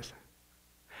practice.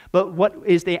 But what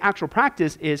is the actual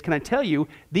practice is, can I tell you,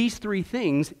 these three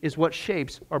things is what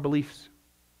shapes our beliefs.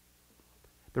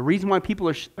 The reason why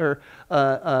people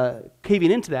are caving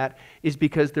into that is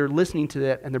because they're listening to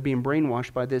that and they're being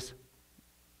brainwashed by this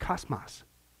cosmos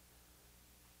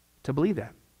to believe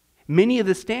that. Many of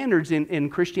the standards in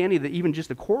Christianity, that even just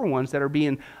the core ones that are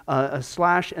being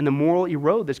slashed and the moral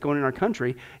erode that's going in our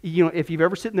country, you know, if you've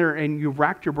ever sitting there and you've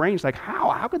racked your brains like,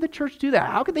 how could the church do that?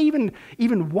 How could they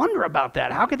even wonder about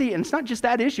that? How could they? And it's not just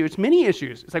that issue, it's many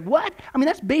issues. It's like, what? I mean,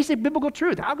 that's basic biblical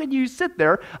truth. How could you sit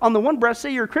there on the one breath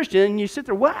say you're a Christian and you sit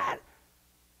there, what?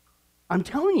 I'm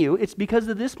telling you, it's because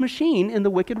of this machine in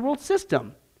the wicked world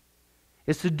system.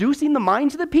 It's seducing the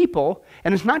minds of the people,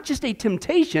 and it's not just a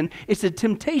temptation, it's a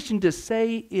temptation to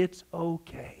say it's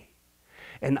okay.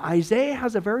 And Isaiah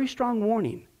has a very strong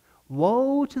warning.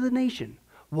 Woe to the nation,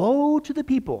 woe to the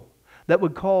people that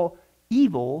would call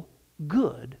evil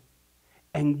good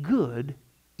and good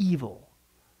evil,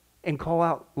 and call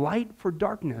out light for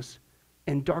darkness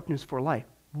and darkness for light.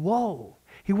 Woe.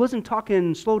 He wasn't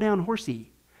talking slow down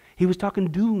horsey. He was talking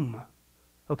doom.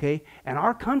 Okay? And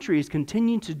our country is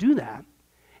continuing to do that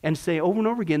and say over and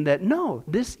over again that, no,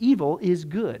 this evil is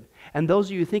good. And those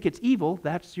of you who think it's evil,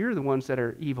 you're the ones that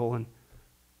are evil. And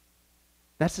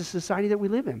that's the society that we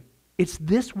live in. It's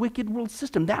this wicked world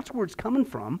system. That's where it's coming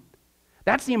from.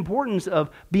 That's the importance of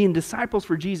being disciples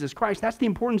for Jesus Christ. That's the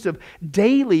importance of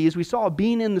daily, as we saw,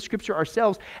 being in the Scripture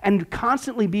ourselves and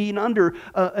constantly being under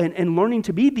and learning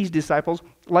to be these disciples,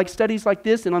 like studies like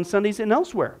this and on Sundays and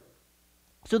elsewhere,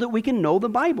 so that we can know the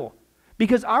Bible.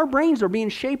 Because our brains are being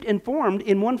shaped and formed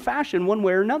in one fashion, one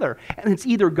way or another. And it's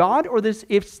either God or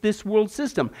it's this world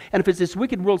system. And if it's this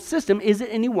wicked world system, is it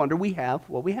any wonder we have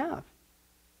what we have?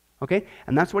 Okay?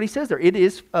 And that's what he says there. It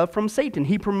is from Satan.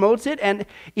 He promotes it and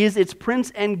is its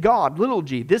prince and God, little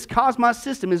g. This cosmos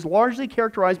system is largely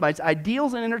characterized by its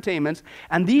ideals and entertainments,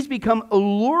 and these become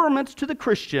allurements to the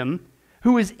Christian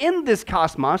who is in this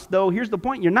cosmos, though here's the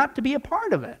point, you're not to be a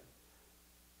part of it.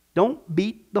 Don't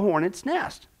beat the hornet's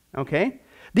nest. Okay?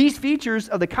 These features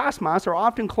of the cosmos are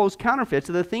often close counterfeits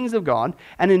of the things of God,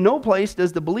 and in no place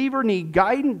does the believer need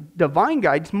divine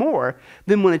guidance more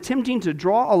than when attempting to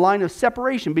draw a line of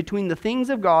separation between the things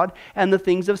of God and the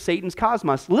things of Satan's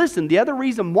cosmos. Listen, the other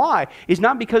reason why is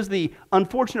not because the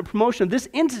unfortunate promotion of this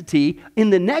entity in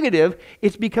the negative,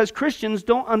 it's because Christians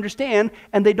don't understand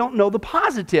and they don't know the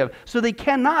positive. So they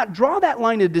cannot draw that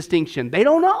line of distinction. They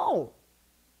don't know.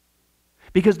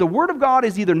 Because the Word of God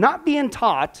is either not being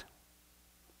taught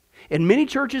in many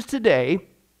churches today,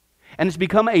 and it's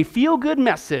become a feel-good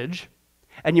message,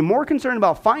 and you're more concerned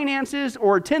about finances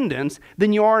or attendance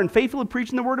than you are in faithfully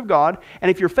preaching the Word of God. And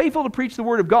if you're faithful to preach the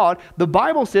Word of God, the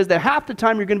Bible says that half the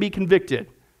time you're going to be convicted,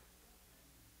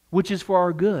 which is for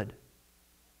our good.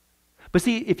 But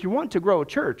see, if you want to grow a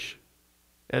church,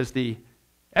 as the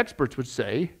experts would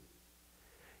say,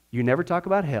 you never talk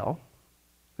about hell.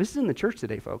 This is in the church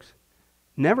today, folks.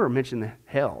 Never mention the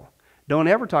hell. Don't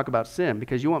ever talk about sin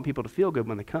because you want people to feel good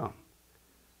when they come.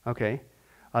 Okay?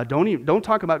 Don't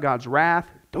talk about God's wrath.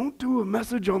 Don't do a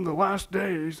message on the last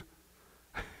days.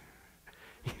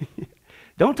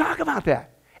 Don't talk about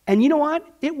that. And you know what?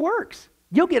 It works.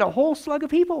 You'll get a whole slug of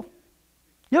people.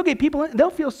 You'll get people, they'll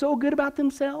feel so good about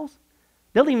themselves.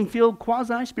 They'll even feel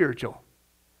quasi-spiritual.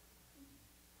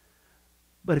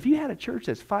 But if you had a church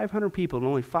that's 500 people and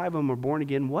only 5 of them are born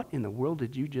again, what in the world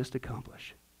did you just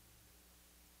accomplish?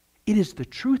 It is the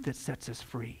truth that sets us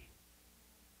free.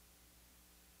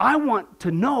 I want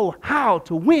to know how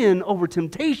to win over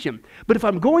temptation. But if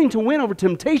I'm going to win over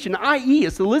temptation, i.e.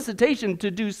 a solicitation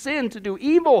to do sin, to do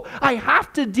evil, I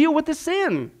have to deal with the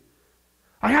sin.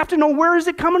 I have to know where is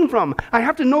it coming from. I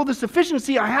have to know the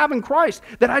sufficiency I have in Christ,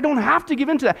 that I don't have to give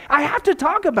in to that. I have to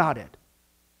talk about it.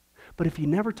 But if you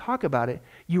never talk about it,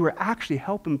 you are actually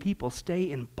helping people stay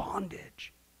in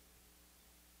bondage.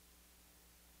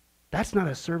 That's not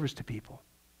a service to people.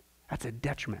 That's a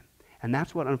detriment. And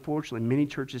that's what, unfortunately, many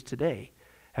churches today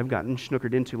have gotten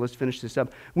snookered into. Let's finish this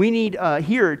up. We need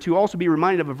here to also be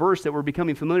reminded of a verse that we're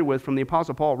becoming familiar with from the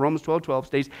Apostle Paul. Romans 12:12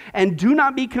 states, and do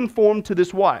not be conformed to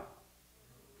this what?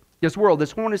 This world, this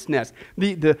hornet's nest,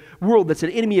 the world that's an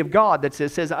enemy of God, that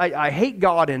says I hate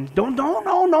God, and don't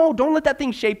let that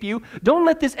thing shape you. Don't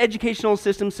let this educational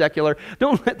system secular.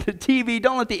 Don't let the TV,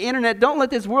 don't let the internet, don't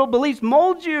let this world beliefs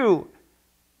mold you.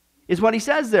 Is what he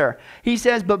says there. He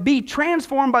says, but be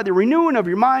transformed by the renewing of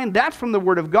your mind. That's from the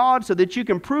Word of God, so that you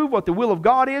can prove what the will of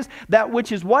God is. That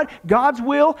which is what? God's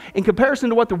will in comparison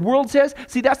to what the world says.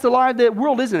 See, that's the lie of the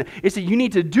world, isn't it? It's that you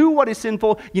need to do what is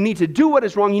sinful. You need to do what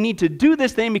is wrong. You need to do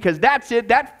this thing because that's it.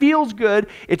 That feels good.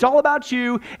 It's all about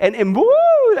you. And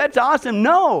woo, that's awesome.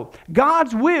 No,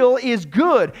 God's will is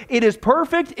good. It is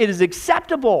perfect. It is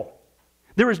acceptable.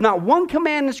 There is not one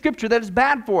command in Scripture that is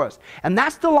bad for us. And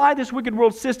that's the lie of this wicked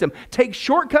world system. Take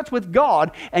shortcuts with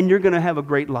God and you're going to have a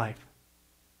great life.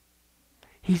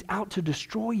 He's out to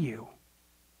destroy you.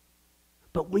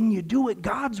 But when you do it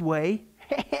God's way,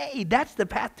 hey, that's the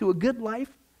path to a good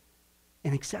life,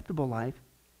 an acceptable life,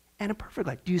 and a perfect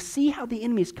life. Do you see how the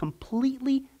enemy has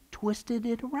completely twisted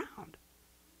it around?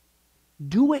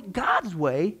 Do it God's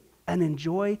way and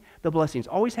enjoy the blessings.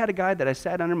 Always had a guy that I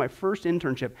sat under my first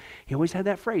internship. He always had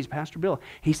that phrase, Pastor Bill.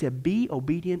 He said, be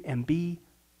obedient and be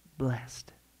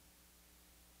blessed.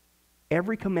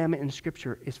 Every commandment in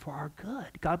Scripture is for our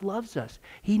good. God loves us.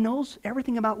 He knows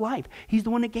everything about life. He's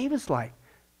the one that gave us life.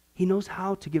 He knows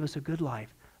how to give us a good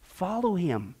life. Follow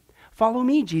Him. Follow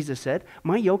me, Jesus said.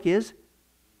 My yoke is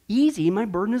easy, my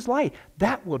burden is light.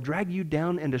 That will drag you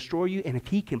down and destroy you, and if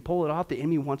He can pull it off, the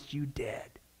enemy wants you dead.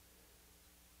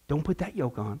 Don't put that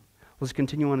yoke on. Let's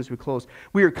continue on as we close.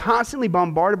 We are constantly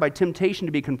bombarded by temptation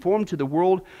to be conformed to the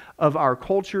world of our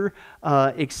culture,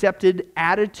 accepted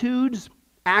attitudes,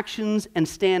 actions, and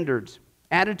standards.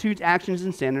 Attitudes, actions,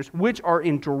 and standards, which are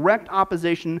in direct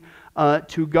opposition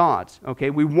to God's.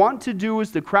 Okay, we want to do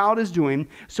as the crowd is doing,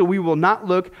 so we will not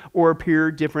look or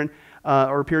appear different,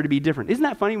 or appear to be different. Isn't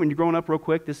that funny when you're growing up real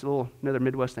quick? This is another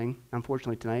Midwest thing,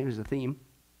 unfortunately, tonight is a theme.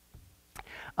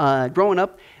 Growing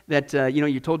up, that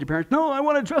you told your parents, no, I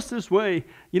want to dress this way.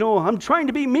 I'm trying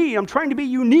to be me. I'm trying to be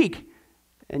unique.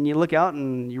 And you look out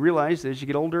and you realize as you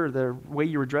get older, the way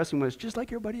you were dressing was just like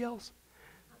everybody else.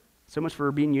 So much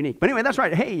for being unique. But anyway, that's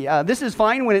right. Hey, this is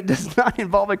fine when it does not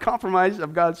involve a compromise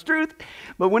of God's truth.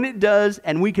 But when it does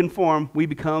and we conform, we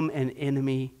become an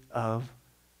enemy of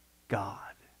God.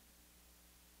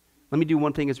 Let me do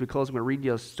one thing as we close. I'm going to read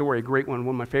you a story, a great one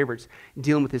of my favorites,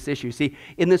 dealing with this issue. See,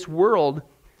 in this world,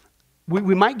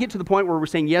 we might get to the point where we're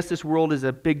saying, yes, this world is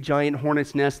a big, giant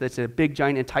hornet's nest that's a big,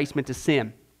 giant enticement to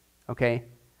sin, okay?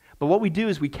 But what we do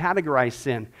is we categorize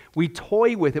sin. We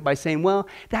toy with it by saying, well,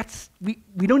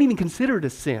 we don't even consider it a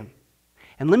sin.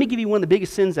 And let me give you one of the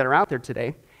biggest sins that are out there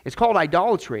today. It's called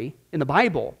idolatry in the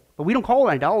Bible, but we don't call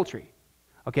it idolatry,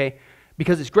 okay?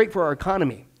 Because it's great for our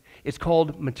economy. It's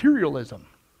called materialism.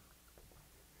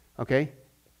 Okay?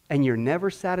 And you're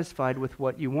never satisfied with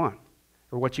what you want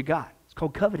or what you got. It's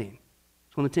called coveting.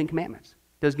 It's one of the 10 Commandments.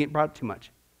 It doesn't get brought up too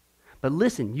much. But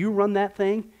listen, you run that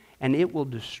thing and it will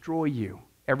destroy you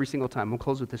every single time. We'll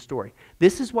close with this story.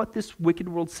 This is what this wicked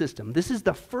world system, this is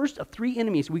the first of 3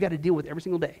 enemies we got to deal with every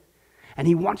single day. And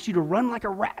he wants you to run like a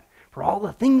rat for all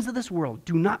the things of this world.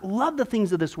 Do not love the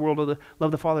things of this world or the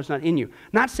love the Father that's not in you.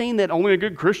 Not saying that only a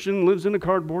good Christian lives in a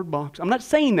cardboard box. I'm not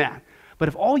saying that. But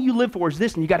if all you live for is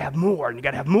this, and you got to have more, and you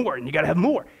got to have more, and you got to have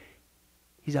more,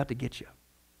 he's out to get you.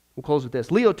 We'll close with this.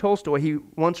 Leo Tolstoy, he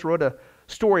once wrote a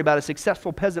story about a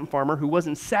successful peasant farmer who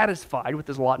wasn't satisfied with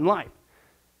his lot in life.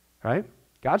 Right?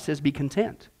 God says, be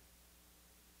content.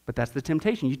 But that's the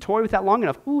temptation. You toy with that long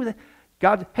enough.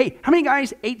 God, hey, how many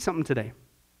guys ate something today?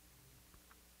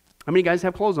 How many guys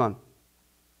have clothes on?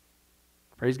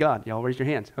 Praise God. Y'all raise your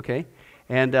hands. Okay.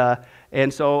 And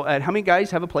so how many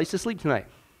guys have a place to sleep tonight?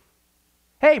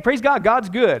 Hey, praise God. God's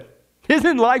good.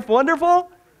 Isn't life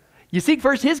wonderful? You seek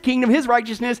first his kingdom, his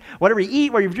righteousness, whatever you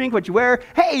eat, what you drink, what you wear.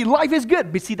 Hey, life is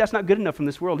good. But see, that's not good enough from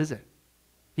this world, is it?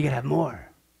 You got to have more.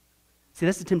 See,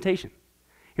 that's the temptation.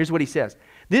 Here's what he says.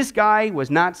 This guy was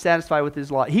not satisfied with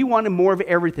his lot. He wanted more of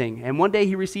everything. And one day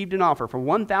he received an offer for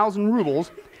 1,000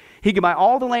 rubles. He could buy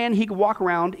all the land he could walk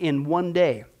around in one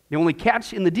day. The only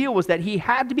catch in the deal was that he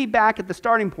had to be back at the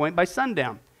starting point by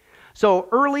sundown. So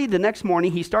early the next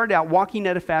morning, he started out walking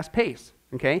at a fast pace,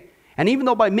 okay? And even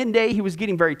though by midday he was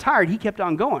getting very tired, he kept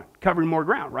on going, covering more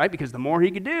ground, right? Because the more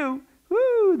he could do,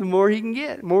 the more he can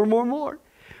get, more.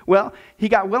 Well, he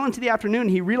got well into the afternoon.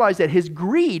 He realized that his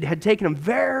greed had taken him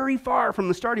very far from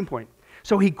the starting point.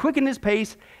 So he quickened his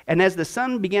pace, and as the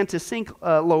sun began to sink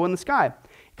low in the sky,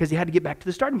 because he had to get back to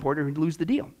the starting point or he'd lose the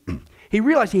deal. He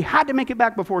realized he had to make it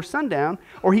back before sundown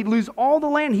or he'd lose all the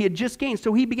land he had just gained.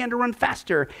 So he began to run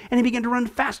faster, and he began to run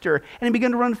faster, and he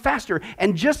began to run faster.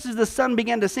 And just as the sun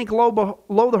began to sink low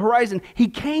the horizon, he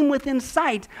came within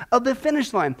sight of the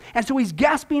finish line. And so he's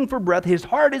gasping for breath. His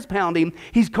heart is pounding.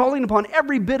 He's calling upon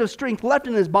every bit of strength left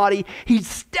in his body. He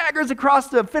staggers across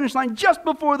the finish line just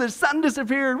before the sun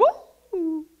disappeared.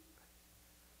 Woo!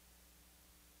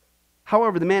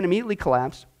 However, the man immediately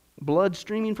collapsed, blood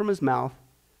streaming from his mouth,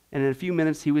 and in a few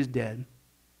minutes he was dead.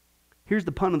 Here's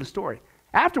the pun of the story.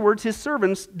 Afterwards, his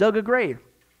servants dug a grave.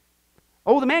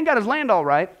 Oh, the man got his land all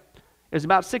right. It was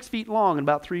about 6 feet long and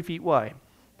about 3 feet wide.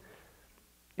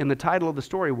 And the title of the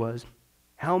story was,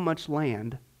 How Much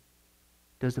Land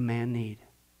Does a Man Need?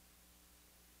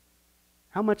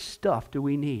 How much stuff do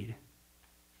we need?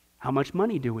 How much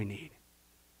money do we need?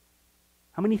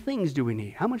 How many things do we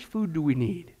need? How much food do we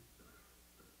need?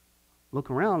 Look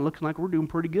around, looking like we're doing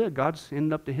pretty good. God's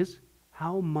ended up to his.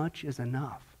 How much is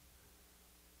enough?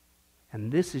 And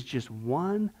this is just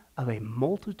one of a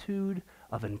multitude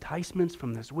of enticements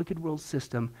from this wicked world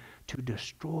system to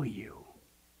destroy you.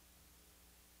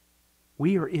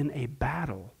 We are in a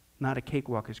battle, not a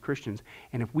cakewalk as Christians.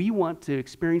 And if we want to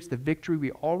experience the victory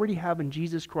we already have in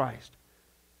Jesus Christ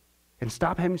and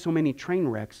stop having so many train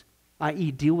wrecks,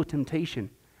 i.e. deal with temptation,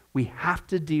 we have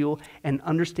to deal and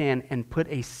understand and put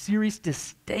a serious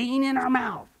disdain in our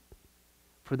mouth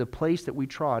for the place that we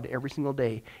trod every single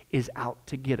day is out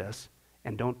to get us.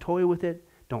 And don't toy with it.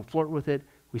 Don't flirt with it.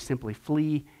 We simply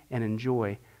flee and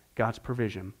enjoy God's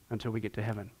provision until we get to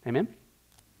heaven. Amen?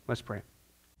 Let's pray.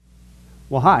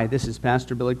 Well, hi, this is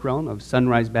Pastor Billy Crone of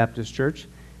Sunrise Baptist Church,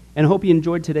 and I hope you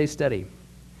enjoyed today's study.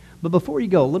 But before you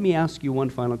go, let me ask you one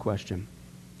final question.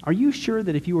 Are you sure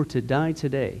that if you were to die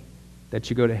today, that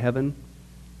you go to heaven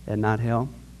and not hell?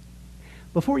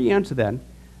 Before you answer that,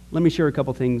 let me share a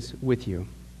couple things with you.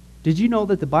 Did you know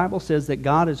that the Bible says that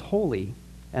God is holy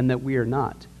and that we are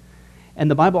not?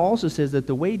 And the Bible also says that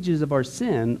the wages of our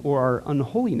sin or our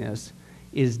unholiness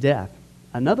is death.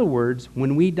 In other words,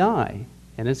 when we die,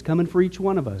 and it's coming for each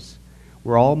one of us,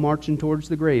 we're all marching towards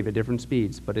the grave at different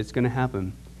speeds, but it's going to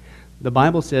happen. The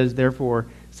Bible says, therefore,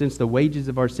 since the wages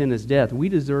of our sin is death, we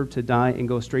deserve to die and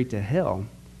go straight to hell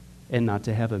and not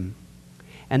to heaven.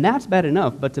 And that's bad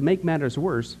enough, but to make matters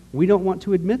worse, we don't want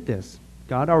to admit this.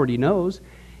 God already knows.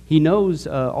 He knows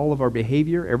all of our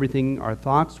behavior, everything, our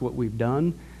thoughts, what we've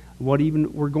done, what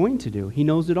even we're going to do. He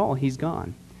knows it all. He's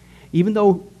gone. Even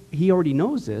though he already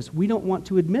knows this, we don't want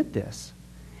to admit this.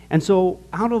 And so,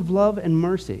 out of love and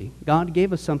mercy, God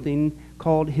gave us something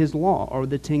called his law, or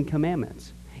the 10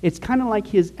 Commandments. It's kind of like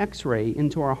his x-ray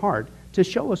into our heart to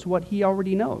show us what he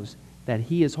already knows, that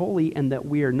he is holy and that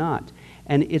we are not.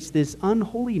 And it's this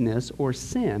unholiness or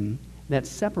sin that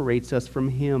separates us from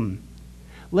him.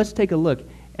 Let's take a look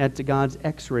at God's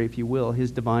x-ray, if you will,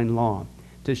 his divine law,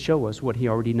 to show us what he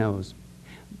already knows.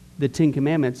 The 10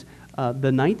 Commandments,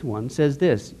 the 9th one says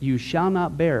this, you shall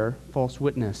not bear false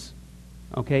witness.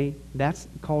 Okay? That's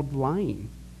called lying.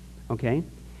 Okay?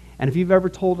 And if you've ever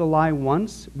told a lie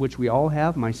once, which we all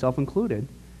have, myself included,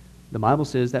 the Bible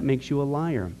says that makes you a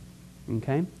liar.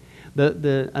 Okay?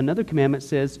 Another commandment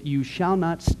says, you shall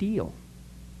not steal.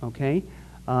 Okay?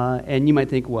 And you might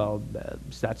think, well,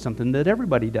 that's something that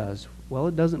everybody does. Well,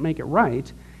 it doesn't make it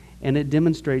right, and it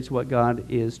demonstrates what God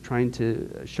is trying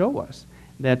to show us,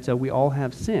 that we all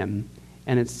have sin,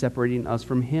 and it's separating us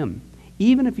from him.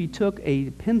 Even if you took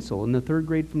a pencil in the 3rd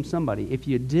grade from somebody, if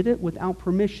you did it without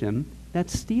permission,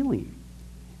 that's stealing.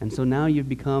 And so now you've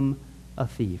become a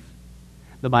thief.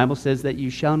 The Bible says that you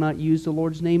shall not use the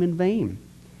Lord's name in vain.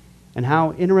 And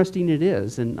how interesting it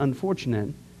is and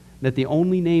unfortunate that the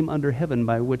only name under heaven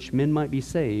by which men might be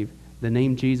saved, the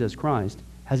name Jesus Christ,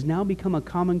 has now become a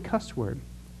common cuss word.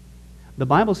 The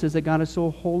Bible says that God is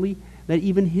so holy that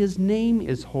even his name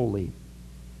is holy.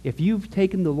 If you've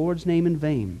taken the Lord's name in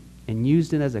vain and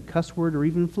used it as a cuss word or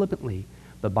even flippantly,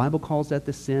 the Bible calls that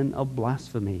the sin of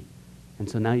blasphemy. And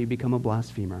so now you become a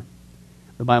blasphemer.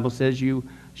 The Bible says you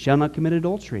shall not commit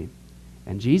adultery.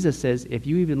 And Jesus says if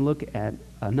you even look at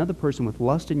another person with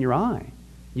lust in your eye,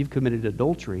 you've committed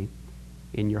adultery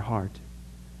in your heart.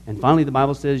 And finally, the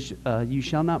Bible says you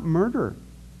shall not murder.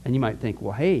 And you might think,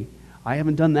 well, hey, I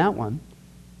haven't done that one.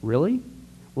 Really?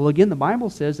 Well, again, the Bible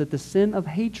says that the sin of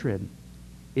hatred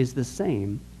is the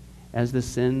same as the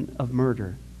sin of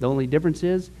murder. The only difference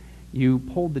is you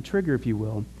pulled the trigger, if you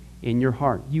will, in your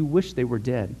heart. You wish they were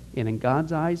dead. And in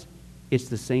God's eyes, it's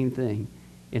the same thing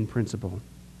in principle.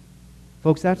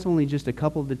 Folks, that's only just a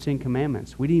couple of the 10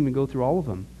 Commandments. We didn't even go through all of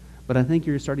them. But I think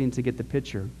you're starting to get the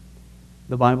picture.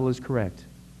 The Bible is correct.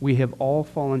 We have all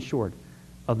fallen short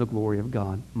of the glory of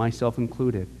God, myself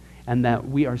included, and that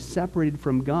we are separated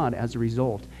from God as a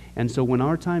result. And so when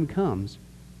our time comes,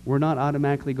 we're not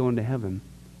automatically going to heaven.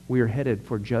 We are headed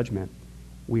for judgment.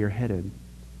 We are headed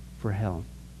for hell.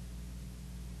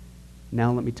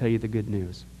 Now let me tell you the good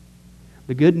news.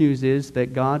 The good news is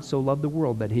that God so loved the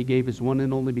world that he gave his one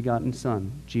and only begotten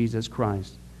Son, Jesus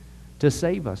Christ, to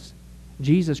save us.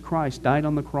 Jesus Christ died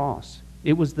on the cross.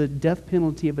 It was the death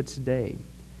penalty of its day.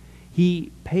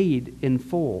 He paid in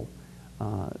full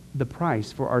the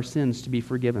price for our sins to be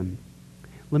forgiven.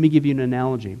 Let me give you an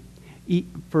analogy.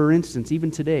 For instance,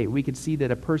 even today, we could see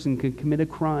that a person could commit a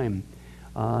crime.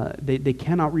 They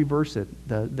cannot reverse it.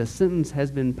 The sentence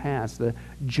has been passed. The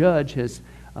judge has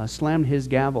slammed his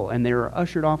gavel, and they are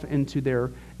ushered off into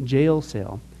their jail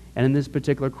cell. And in this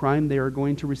particular crime, they are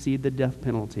going to receive the death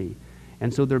penalty.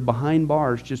 And so they're behind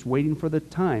bars just waiting for the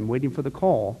time, waiting for the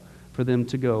call for them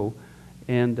to go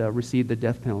and receive the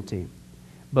death penalty.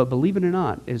 But believe it or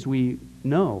not, as we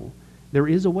know, there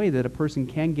is a way that a person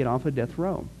can get off a death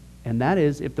row. And that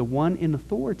is if the one in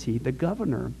authority, the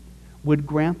governor, would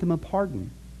grant them a pardon.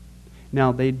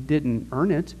 Now, they didn't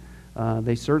earn it.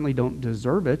 They certainly don't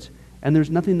deserve it. And there's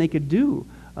nothing they could do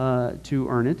to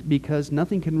earn it because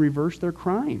nothing can reverse their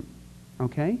crime.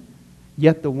 Okay?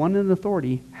 Yet the one in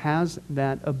authority has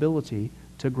that ability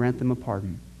to grant them a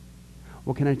pardon.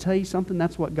 Well, can I tell you something?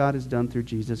 That's what God has done through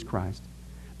Jesus Christ.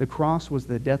 The cross was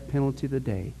the death penalty of the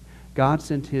day. God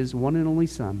sent his one and only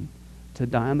Son to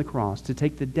die on the cross, to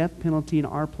take the death penalty in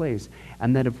our place,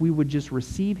 and that if we would just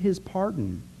receive his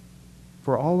pardon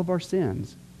for all of our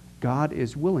sins, God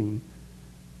is willing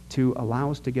to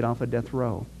allow us to get off a death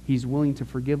row. He's willing to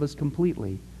forgive us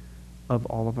completely of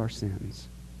all of our sins.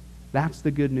 That's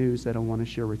the good news that I want to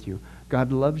share with you.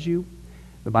 God loves you.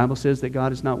 The Bible says that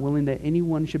God is not willing that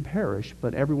anyone should perish,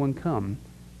 but everyone come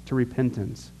to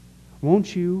repentance.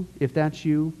 Won't you, if that's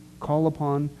you, call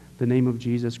upon the name of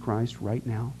Jesus Christ right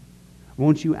now?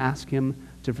 Won't you ask him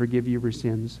to forgive you your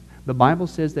sins? The Bible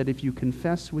says that if you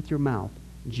confess with your mouth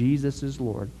Jesus is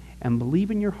Lord and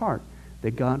believe in your heart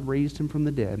that God raised him from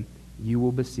the dead, you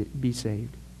will be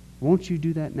saved. Won't you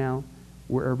do that now,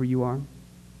 wherever you are?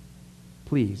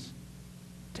 Please,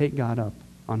 take God up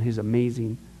on his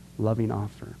amazing, loving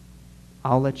offer.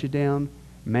 I'll let you down.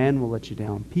 Man will let you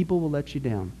down. People will let you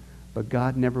down. But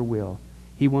God never will.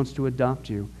 He wants to adopt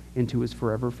you into his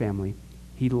forever family.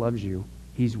 He loves you.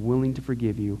 He's willing to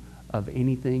forgive you of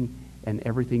anything and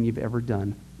everything you've ever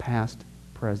done, past,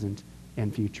 present,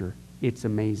 and future. It's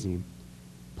amazing.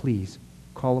 Please,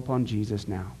 call upon Jesus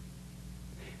now.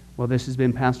 Well, this has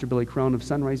been Pastor Billy Crone of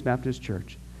Sunrise Baptist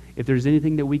Church. If there's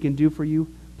anything that we can do for you,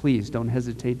 please don't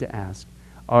hesitate to ask.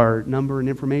 Our number and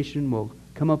information will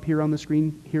come up here on the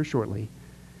screen here shortly.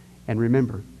 And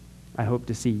remember, I hope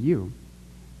to see you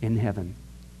in heaven.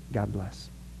 God bless.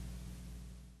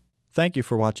 Thank you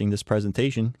for watching this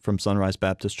presentation from Sunrise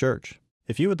Baptist Church.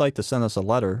 If you would like to send us a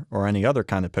letter or any other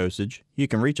kind of postage, you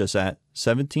can reach us at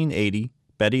 1780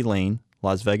 Betty Lane,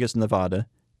 Las Vegas, Nevada,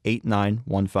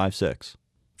 89156.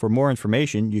 For more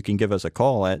information, you can give us a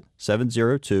call at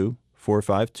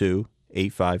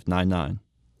 702-452-8599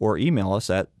 or email us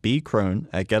at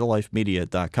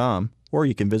bcrone@getalifemedia.com, or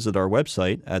you can visit our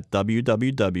website at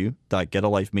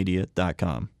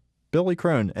www.getalifemedia.com. Billy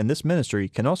Crone and this ministry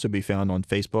can also be found on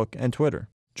Facebook and Twitter.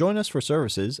 Join us for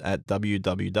services at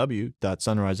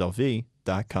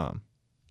www.sunriselv.com.